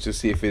knowledge to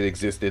see if it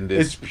exists in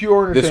this. It's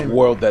pure entertainment. This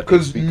world that they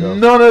speak of.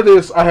 Because none of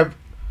this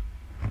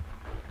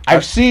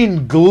I've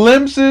seen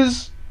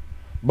glimpses,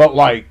 but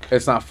like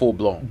it's not full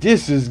blown.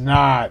 This is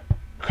not.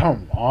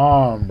 Come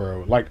on,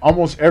 bro. Like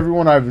almost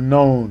everyone I've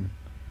known,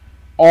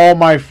 all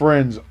my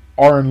friends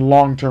are in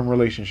long-term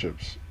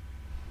relationships.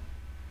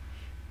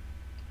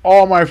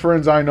 All my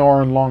friends I know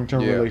are in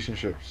long-term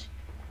relationships.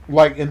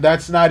 Like, and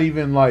that's not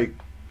even like.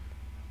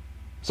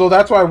 So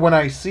that's why when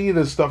I see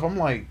this stuff, I'm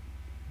like,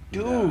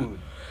 dude,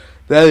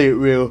 that ain't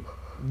real.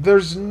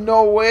 There's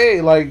no way.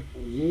 Like,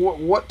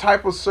 what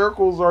type of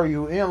circles are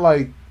you in?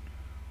 Like,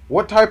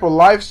 what type of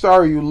lifestyle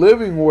are you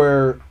living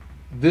where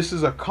this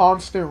is a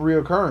constant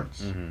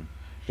reoccurrence? Mm-hmm.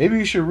 Maybe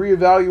you should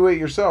reevaluate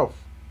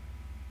yourself.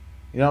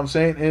 You know what I'm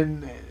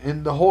saying?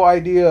 And the whole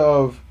idea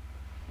of,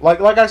 like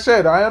I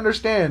said, I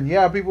understand.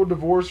 Yeah, people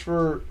divorce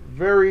for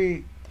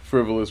very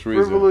frivolous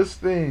reasons. Frivolous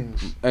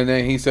things. And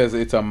then he says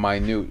it's a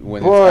minute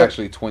when it's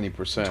actually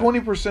 20%.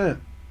 20%.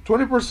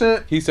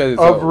 20% he said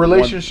it's of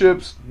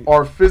relationships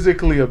are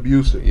physically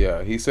abusive.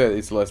 Yeah, he said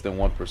it's less than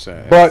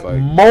 1%. But like,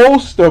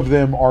 most of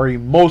them are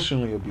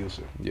emotionally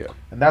abusive. Yeah.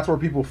 And that's where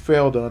people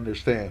fail to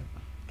understand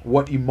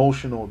what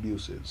emotional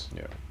abuse is.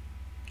 Yeah.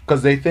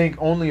 Because they think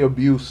only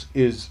abuse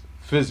is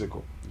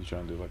physical. You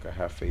trying to do like a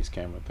half-face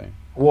camera thing?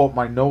 Well,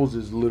 my nose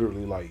is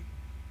literally like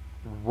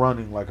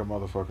running like a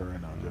motherfucker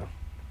right now, Jeff.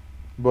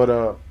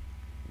 But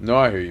no,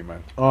 I hear you,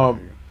 man.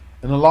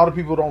 And a lot of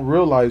people don't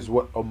realize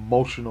what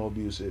emotional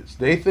abuse is.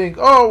 They think,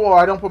 oh well,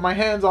 I don't put my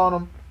hands on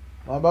them,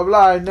 blah blah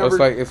blah. I never.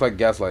 It's like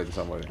gaslighting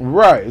somebody.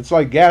 Right. It's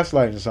like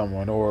gaslighting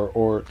someone,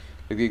 or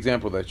like the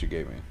example that you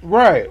gave me.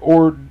 Right.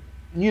 Or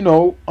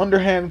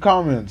underhand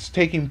comments,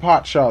 taking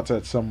pot shots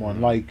at someone,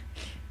 like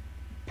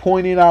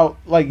pointing out,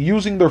 like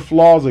using their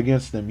flaws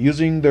against them,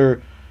 using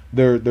their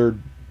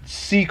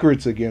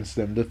secrets against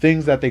them, the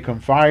things that they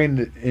confide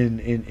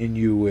in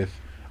you with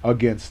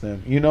against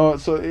them. You know,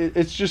 so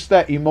it's just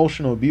that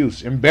emotional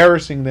abuse,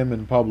 embarrassing them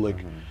in public,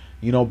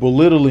 you know,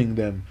 belittling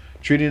them,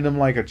 treating them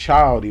like a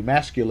child,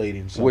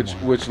 emasculating someone.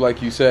 Which,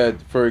 like you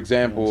said, for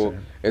example, You know what I'm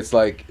saying? it's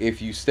like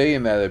if you stay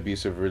in that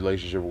abusive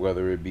relationship,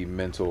 whether it be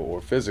mental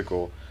or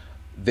physical,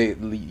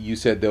 you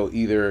said they'll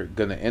either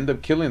gonna end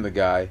up killing the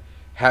guy,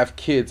 have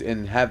kids,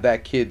 and have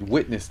that kid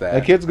witness that.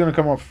 That kid's gonna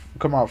come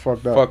out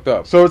fucked up. Fucked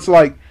up. So it's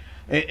like,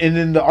 and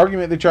then the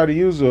argument they try to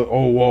use,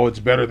 oh well, it's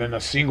better than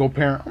a single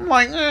parent. I'm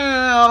like,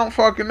 I don't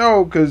fucking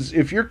know, because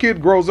if your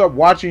kid grows up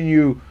watching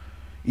you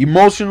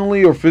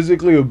emotionally or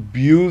physically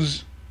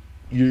abuse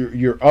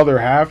your other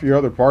half, your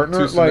other partner,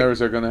 Two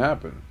scenarios are gonna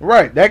happen.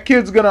 Right, that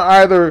kid's gonna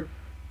either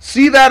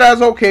see that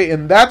as okay,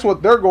 and that's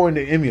what they're going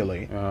to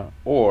emulate,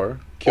 or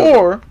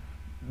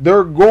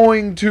they're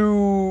going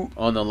to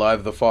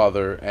unalive the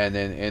father and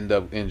then end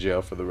up in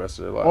jail for the rest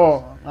of their lives.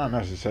 Well, not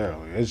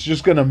necessarily. It's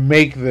just gonna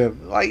make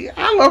them like.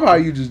 I love how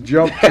you just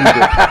jump to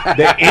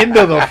the end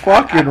of the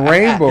fucking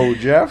rainbow,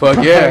 Jeff.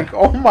 Fuck yeah! Like,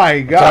 oh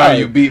my god! That's how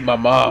you beat my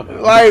mom.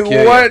 Like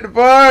what the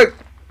fuck?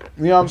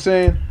 You know what I'm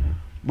saying?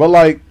 But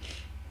like,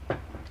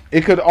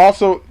 it could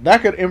also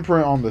that could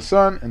imprint on the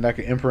son, and that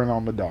could imprint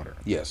on the daughter.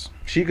 Yes.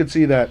 She could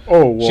see that.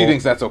 Oh, well, she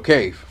thinks that's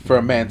okay for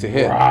a man to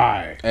hit,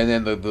 right? And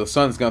then the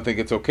son's gonna think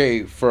it's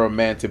okay for a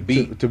man to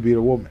beat to beat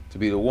a woman. To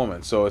beat a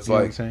woman. So it's You know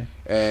like, what I'm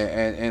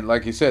and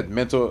like you said,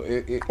 mental.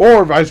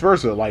 Or vice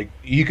versa. Like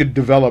you could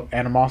develop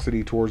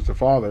animosity towards the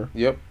father.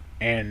 Yep.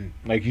 And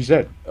like you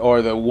said,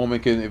 or the woman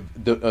can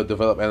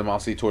develop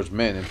animosity towards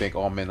men and think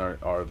all men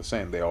are the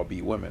same. They all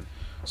beat women.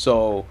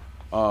 So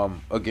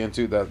again,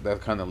 too,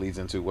 that kind of leads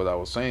into what I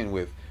was saying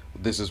with.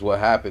 This is what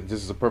happened.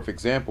 This is a perfect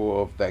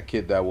example of that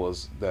kid that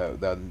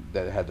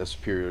had the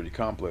superiority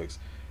complex.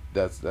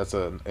 That's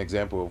an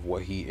example of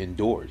what he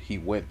endured. He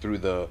went through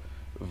the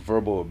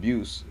verbal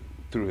abuse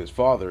through his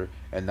father,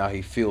 and now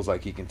he feels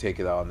like he can take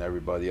it out on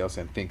everybody else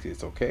and thinks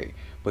it's okay.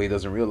 But he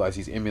doesn't realize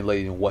he's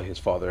emulating what his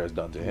father has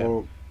done to him.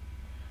 Well,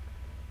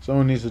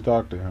 someone needs to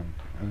talk to him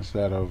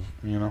instead of,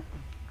 you know.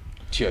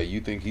 Yeah,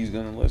 you think he's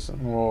gonna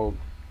listen? Well,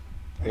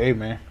 hey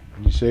man,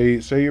 you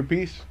say your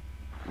piece.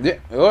 Yeah.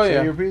 Oh say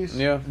yeah. your piece.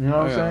 Yeah. You know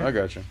what I'm saying? I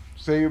got you.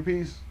 Say your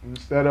piece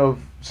instead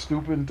of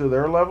stooping to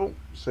their level.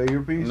 Say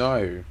your piece. No, I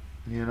hear you.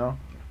 You know,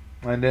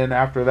 and then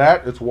after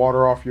that, it's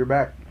water off your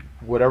back.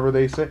 Whatever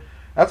they say.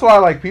 That's why I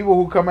like people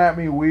who come at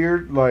me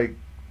weird. Like,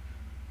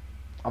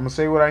 I'm gonna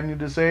say what I need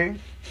to say,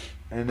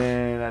 and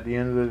then at the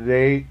end of the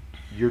day,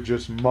 you're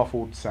just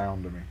muffled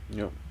sound to me.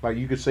 Yep. Like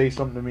you could say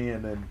something to me,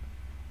 and then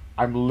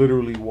I'm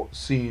literally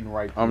seeing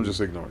right through I'm you. just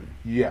ignoring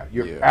you. Yeah,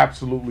 you're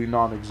absolutely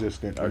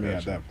non-existent to me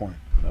at that point.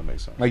 That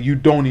makes sense. Like you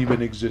don't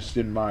even exist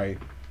in my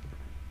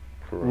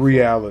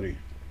reality.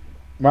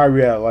 My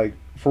reality, like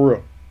for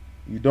real,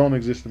 you don't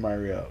exist in my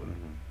reality.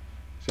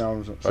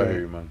 Sounds. I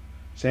hear you, man.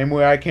 Same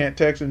way I can't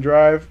text and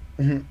drive.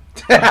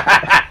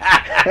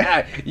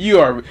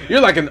 You're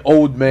like an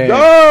old man.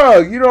 No,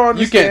 you don't understand.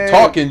 You can't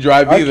talk and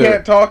drive either. I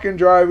can't talk and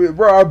drive either.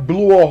 Bro, I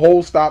blew a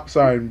whole stop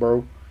sign,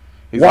 bro.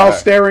 He's while like,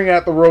 staring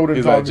at the road and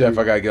he's talking like, Jeff, to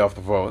you. I gotta get off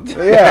the phone.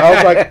 Yeah, I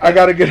was like, I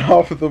gotta get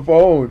off of the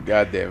phone.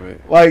 God damn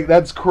it. Like,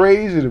 that's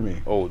crazy to me.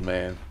 Old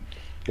man.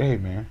 Hey,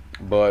 man.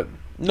 But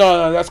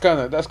no, that's kind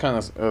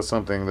of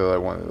something that I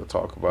wanted to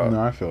talk about.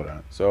 No, I feel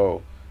that.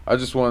 So I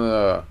just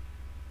wanted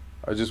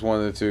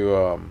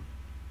to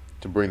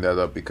bring that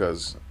up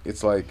because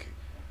it's like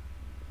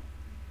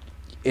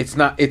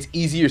it's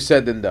easier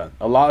said than done.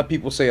 A lot of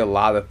people say a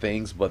lot of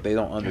things, but they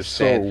don't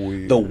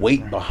understand the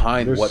weight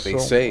behind what they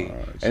say.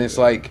 And it's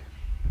like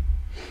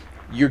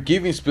you're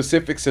giving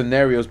specific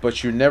scenarios,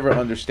 but you're never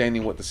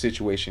understanding what the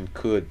situation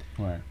could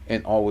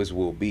and always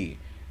will be.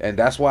 And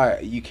that's why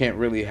you can't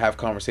really have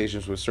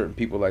conversations with certain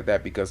people like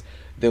that, because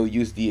they'll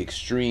use the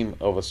extreme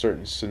of a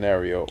certain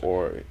scenario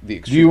or the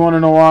extreme. Do you want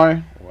to know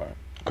why? Why?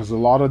 Because a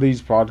lot of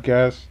these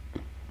podcasts,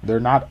 they're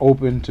not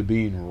open to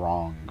being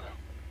wrong.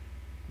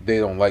 They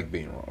don't like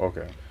being wrong.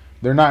 Okay.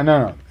 They're not.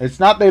 No. It's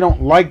not they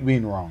don't like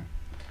being wrong.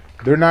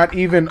 They're not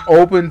even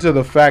open to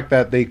the fact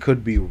that they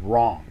could be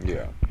wrong.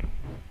 Yeah.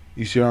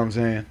 You see what I'm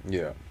saying?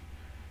 Yeah.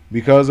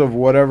 Because of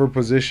whatever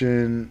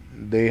position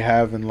they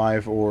have in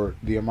life or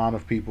the amount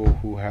of people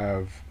who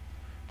have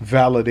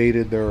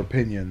validated their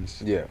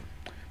opinions. Yeah.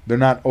 They're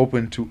not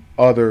open to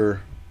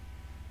other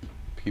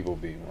people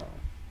being wrong.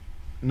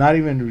 Not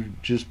even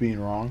just being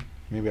wrong.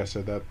 Maybe I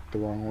said that the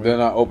wrong way. They're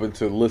not open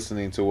to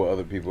listening to what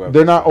other people have.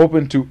 They're not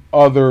open to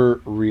other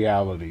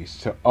realities,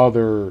 to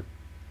other,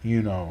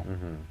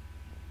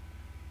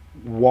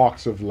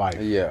 walks of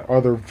life. Yeah.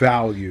 Other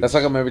values. That's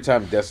like every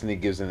time Destiny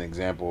gives an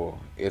example,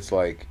 it's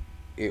like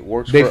it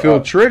works. They for feel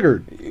us.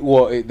 Triggered.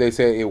 Well, they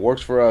say it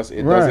works for us.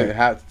 It doesn't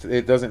have.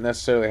 It doesn't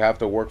necessarily have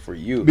to work for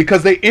you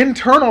because they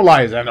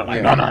internalize it. And they're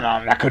like, no,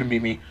 that couldn't be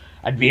me.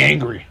 I'd be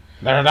angry.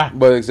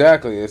 But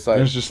exactly, it's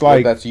like it's just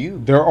like that's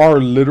you. There are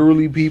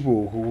literally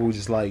people who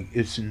just like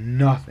it's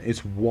nothing.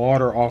 It's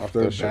water off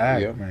their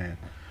back, man.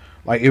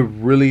 Like it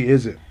really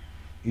isn't.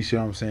 You see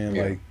what I'm saying?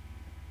 Yeah.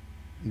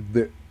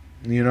 Like,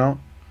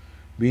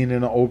 being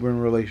in an open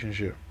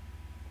relationship,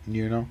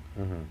 You know,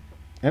 Mm-hmm.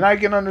 and I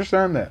can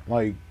understand that,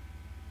 like,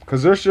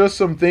 because there's just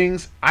some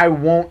things I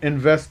won't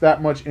invest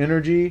that much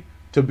energy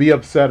to be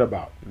upset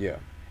about. Yeah.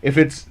 If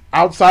it's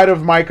outside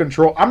of my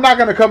control, I'm not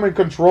gonna come and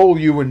control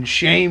you and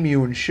shame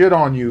you and shit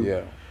on you.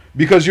 Yeah.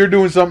 Because you're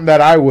doing something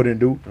that I wouldn't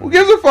do. Mm-hmm. Who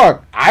gives a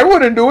fuck? I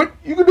wouldn't do it.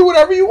 You can do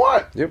whatever you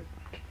want. Yep.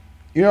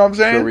 You know what I'm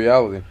saying? It's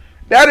reality.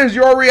 That is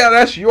your reality.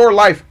 That's your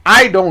life.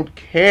 I don't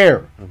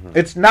care. Mm-hmm.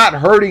 It's not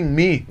hurting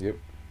me. Yep.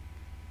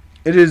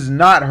 It is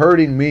not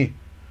hurting me.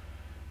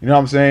 You know what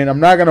I'm saying? I'm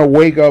not going to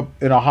wake up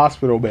in a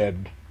hospital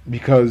bed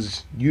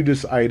because you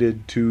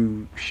decided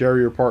to share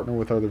your partner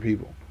with other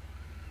people.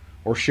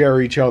 Or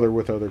share each other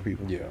with other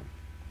people. Yeah.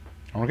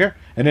 I don't care.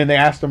 And then they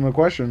asked them the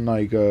question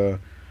like,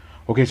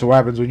 okay, so what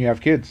happens when you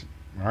have kids?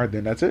 All right,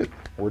 then that's it.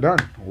 We're done.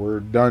 We're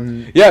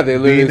done. Yeah, they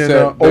literally being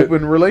said in an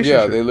open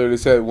relationship. Yeah, they literally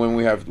said when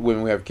we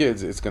have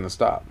kids, it's gonna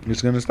stop.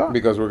 It's gonna stop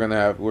because we're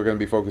gonna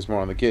be focused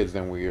more on the kids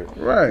than we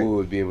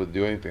would be able to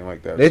do anything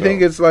like that. They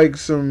think it's like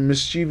some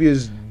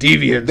mischievous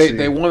deviancy.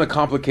 They want a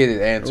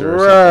complicated answer,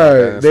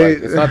 right?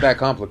 It's not that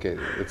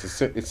complicated.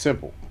 It's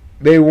simple.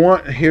 They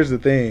want. Here's the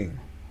thing.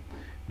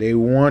 They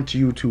want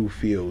you to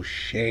feel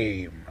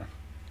shame.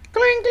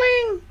 Cling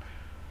cling.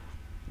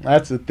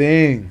 That's the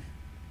thing.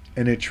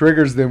 And it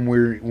triggers them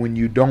when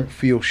you don't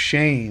feel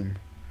shame,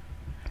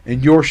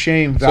 and your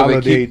shame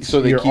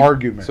validates your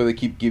argument. So they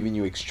keep giving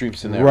you extreme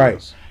scenarios,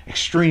 right?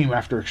 Extreme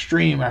after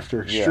extreme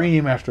after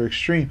extreme after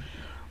extreme,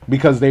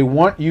 because they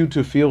want you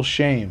to feel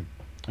shame,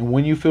 and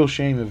when you feel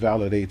shame, it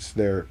validates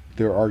their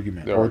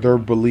argument or their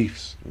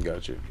beliefs.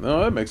 Gotcha.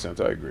 No, that makes sense.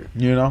 I agree.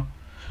 You know,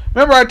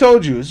 remember I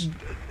told you,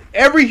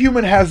 every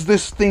human has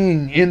this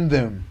thing in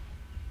them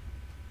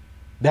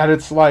that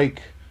it's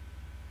like,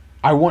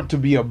 I want to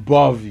be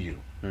above you.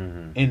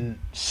 Mm-hmm. In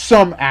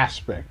some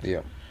aspect,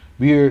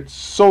 be it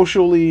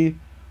socially,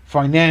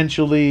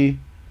 financially,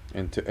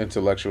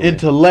 intellectually,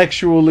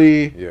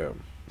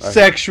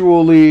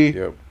 sexually.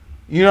 Yep.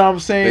 You know what I'm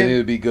saying? They need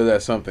to be good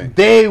at something.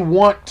 They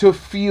want to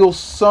feel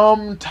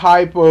some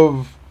type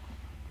of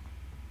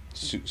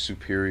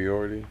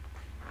superiority.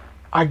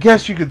 I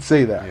guess you could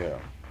say that. Yeah.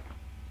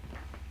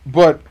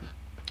 But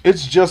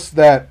it's just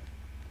that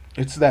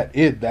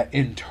that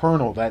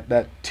internal,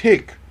 that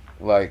tick.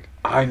 Like,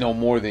 I know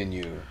more than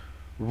you.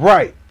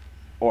 Right.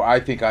 Or I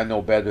think I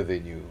know better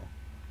than you.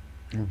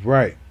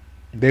 Right.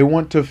 They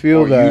want to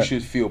feel or that. You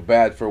should feel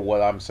bad for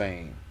what I'm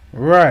saying.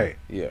 Right.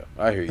 Yeah,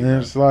 I hear you. And man.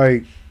 It's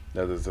like...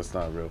 That's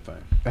not a real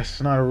thing. That's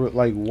not a real...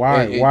 Like,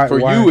 why? For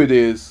you, it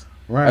is.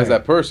 Right. As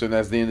that person,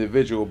 as the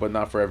individual, but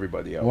not for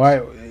everybody else. Why?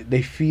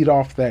 They feed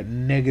off that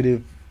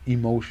negative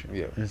emotion.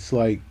 Yeah. It's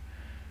like...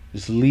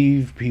 Just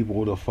leave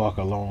people the fuck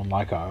alone,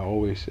 like I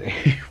always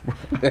say.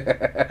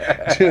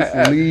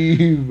 Just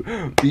leave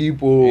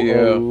people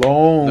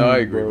alone. No, I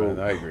agree, bro. man.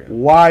 I agree.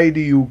 Why do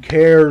you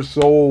care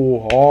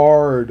so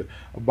hard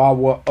about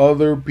what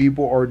other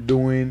people are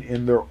doing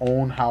in their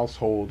own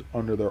household,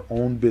 under their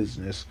own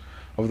business,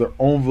 of their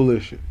own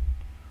volition?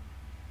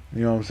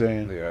 You know what I'm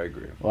saying? Yeah, I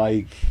agree.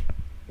 Like,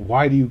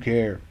 why do you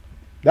care?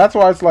 That's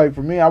why it's like,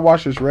 for me, I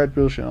watch this red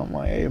pill shit. I'm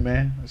like, hey,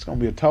 man, it's going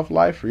to be a tough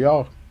life for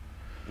y'all.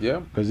 Yeah.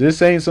 Because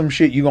this ain't some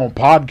shit you gonna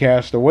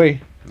podcast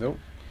away. Nope.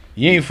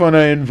 You ain't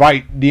finna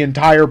invite the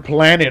entire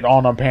planet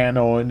on a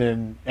panel and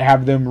then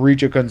have them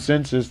reach a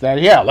consensus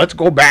that, yeah, let's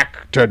go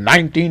back to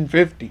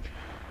 1950.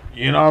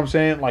 You know what I'm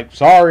saying? Like,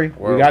 sorry,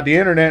 we got the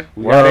internet.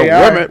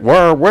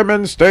 Where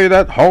women stayed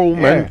at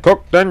home and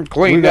cooked and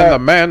cleaned and the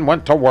man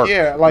went to work.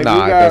 Yeah, like, it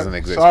doesn't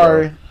exist.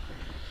 Sorry.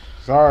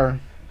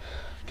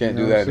 Can't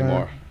do that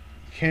anymore.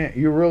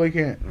 You really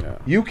can't. Yeah.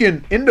 You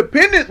can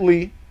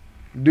independently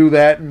do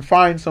that and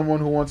find someone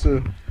who wants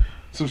to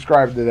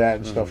subscribe to that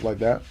and stuff like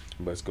that.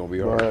 But it's gonna be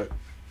hard. But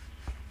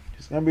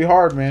it's gonna be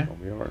hard, man. It's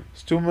gonna be hard.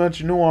 It's too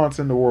much nuance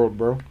in the world,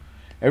 bro.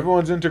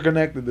 Everyone's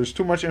interconnected. There's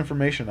too much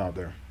information out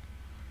there.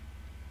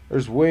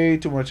 There's way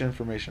too much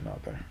information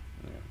out there.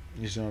 Yeah.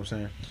 You see what I'm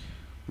saying?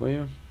 Well,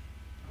 yeah.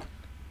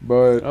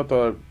 But I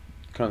thought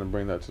I'd kind of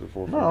bring that to the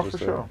forefront. No, for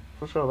sure.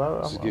 For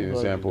sure. Just give you an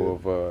example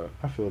of...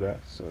 I feel that.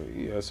 So,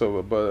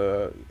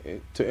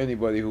 to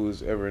anybody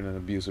who's ever in an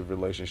abusive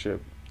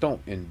relationship,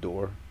 don't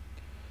endure.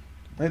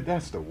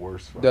 That's the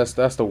worst.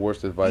 That's the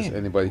worst advice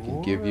anybody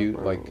can give you.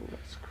 Bro, like,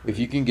 if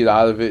you can get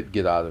out of it,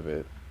 get out of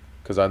it.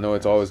 Because I know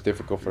it's always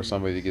difficult for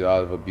somebody to get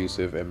out of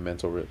abusive and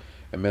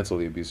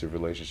mentally abusive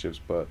relationships.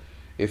 But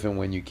if and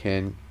when you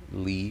can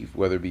leave,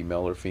 whether it be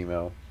male or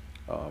female.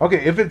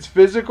 Okay, if it's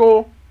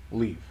physical,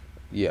 leave.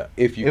 Yeah,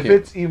 if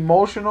it's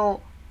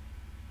emotional,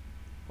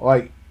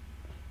 like,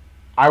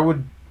 I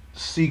would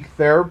seek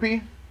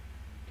therapy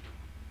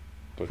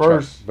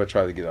first. But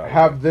try to get out.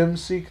 Have them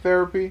seek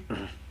therapy,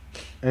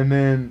 and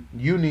then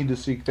you need to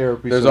seek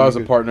therapy. There's always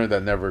a partner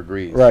that never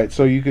agrees. Right.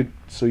 So you could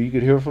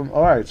hear from.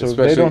 All right. So if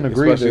they don't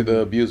agree, especially the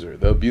abuser.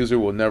 The abuser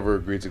will never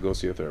agree to go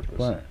see a therapist.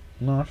 Right.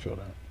 No, I feel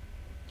that.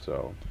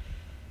 So.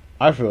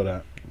 I feel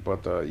that.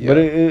 But yeah. But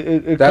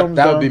it comes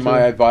that would be my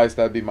advice.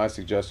 That'd be my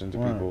suggestion to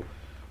people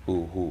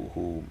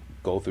who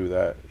go through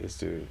that, is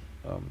to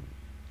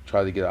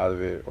try to get out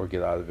of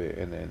it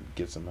and then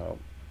get some help.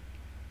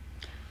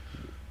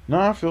 No,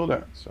 I feel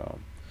that. So,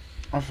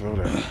 I feel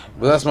that.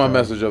 but that's my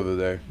message of the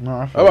day. No, I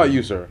How feel about that.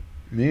 you, sir?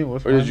 Me?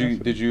 What's Or my did you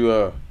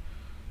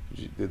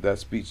message? did that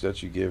speech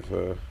that you give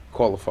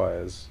qualify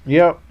as?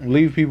 Yep.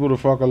 Leave people the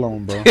fuck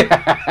alone, bro.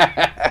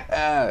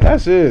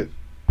 That's it.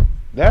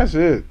 That's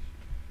it.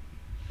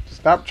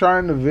 Stop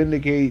trying to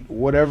vindicate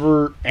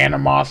whatever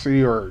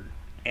animosity or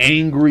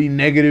angry,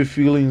 negative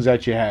feelings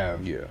that you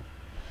have. Yeah.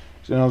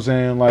 You know what I'm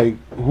saying? Like,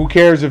 who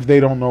cares if they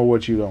don't know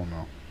what you don't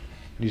know?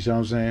 You see what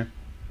I'm saying?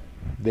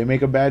 They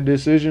make a bad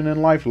decision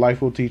in life,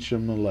 life will teach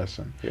them the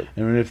lesson. Yep.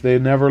 And if they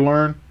never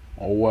learn,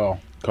 oh well.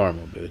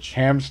 Karma, bitch.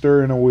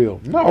 Hamster in a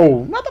wheel.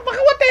 No, motherfucker,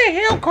 what the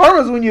hell?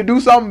 Karma's when you do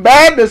something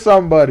bad to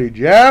somebody,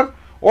 Jeff.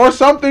 Or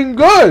something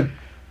good.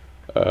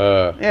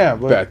 Yeah,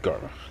 but Bad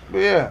karma.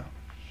 yeah.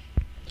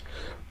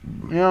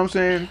 You know what I'm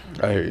saying?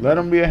 I hear you. Let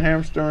them be a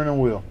hamster in a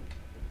wheel.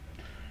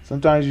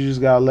 Sometimes you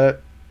just gotta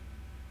let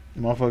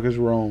motherfuckers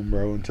roam,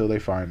 bro, until they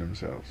find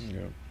themselves.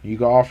 Yeah. You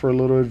can offer a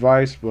little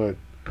advice, but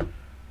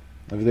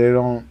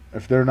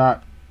if they're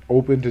not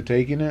open to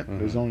taking it,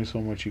 there's only so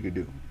much you could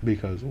do.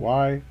 Because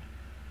why?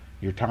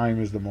 Your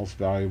time is the most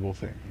valuable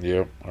thing.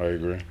 Yep, I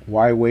agree.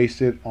 Why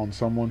waste it on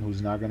someone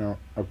who's not gonna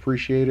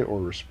appreciate it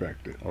or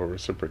respect it Or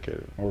reciprocate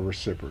it. or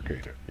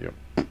reciprocate it?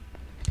 Yep.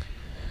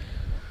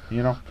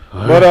 You know.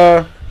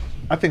 But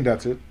I think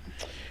that's it.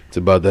 It's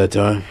about that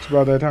time. It's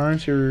about that time,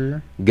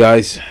 sure.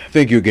 Guys,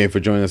 thank you again for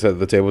joining us at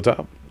the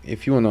tabletop.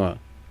 If you want to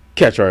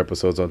catch our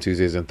episodes on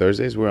Tuesdays and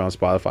Thursdays, we're on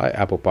Spotify,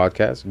 Apple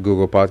Podcasts,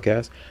 Google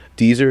Podcasts,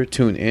 Deezer,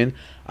 TuneIn,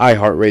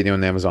 iHeartRadio,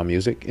 and Amazon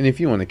Music. And if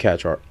you want to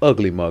catch our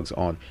ugly mugs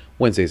on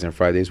Wednesdays and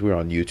Fridays, we're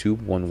on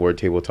YouTube, One Word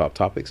Tabletop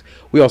Topics.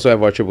 We also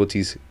have our Triple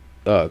T's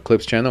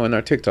Clips channel and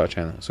our TikTok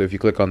channel. So if you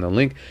click on the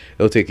link,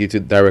 it'll take you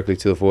directly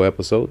to the full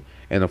episode.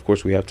 And of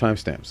course, we have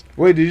timestamps.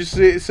 Wait, did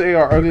you say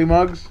our ugly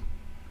mugs?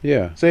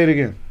 Yeah. Say it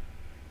again,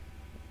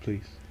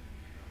 please.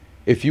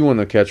 If you want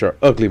to catch our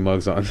ugly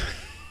mugs on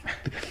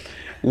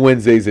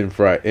Wednesdays and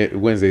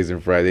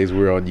Fridays,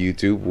 we're on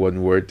YouTube,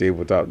 One Word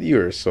Tabletop.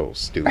 You're so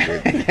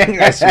stupid.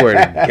 I swear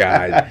to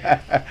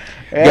God.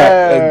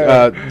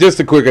 Yeah. Just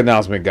a quick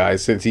announcement,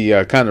 guys, since he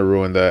kind of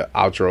ruined the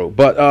outro.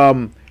 But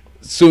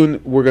soon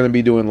we're going to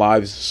be doing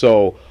lives,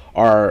 so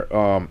our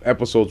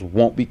episodes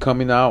won't be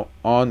coming out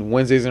on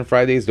Wednesdays and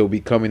Fridays. They'll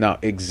be coming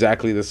out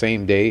exactly the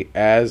same day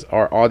as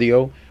our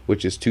audio,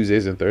 which is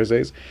Tuesdays and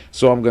Thursdays.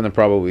 So I'm going to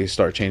probably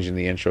start changing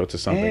the intro to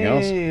something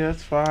else. Hey,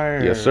 that's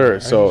fire. Yes, sir.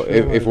 So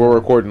if like we're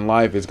recording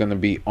live, it's going to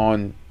be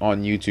on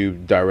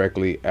YouTube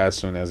directly as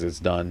soon as it's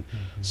done.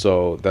 Mm-hmm.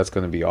 So that's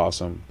going to be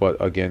awesome. But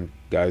again,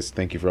 guys,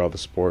 thank you for all the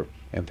support.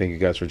 And thank you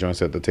guys for joining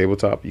us at the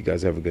tabletop. You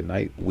guys have a good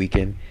night,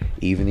 weekend,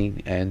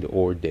 evening, and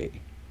or day.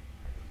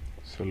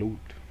 Salute.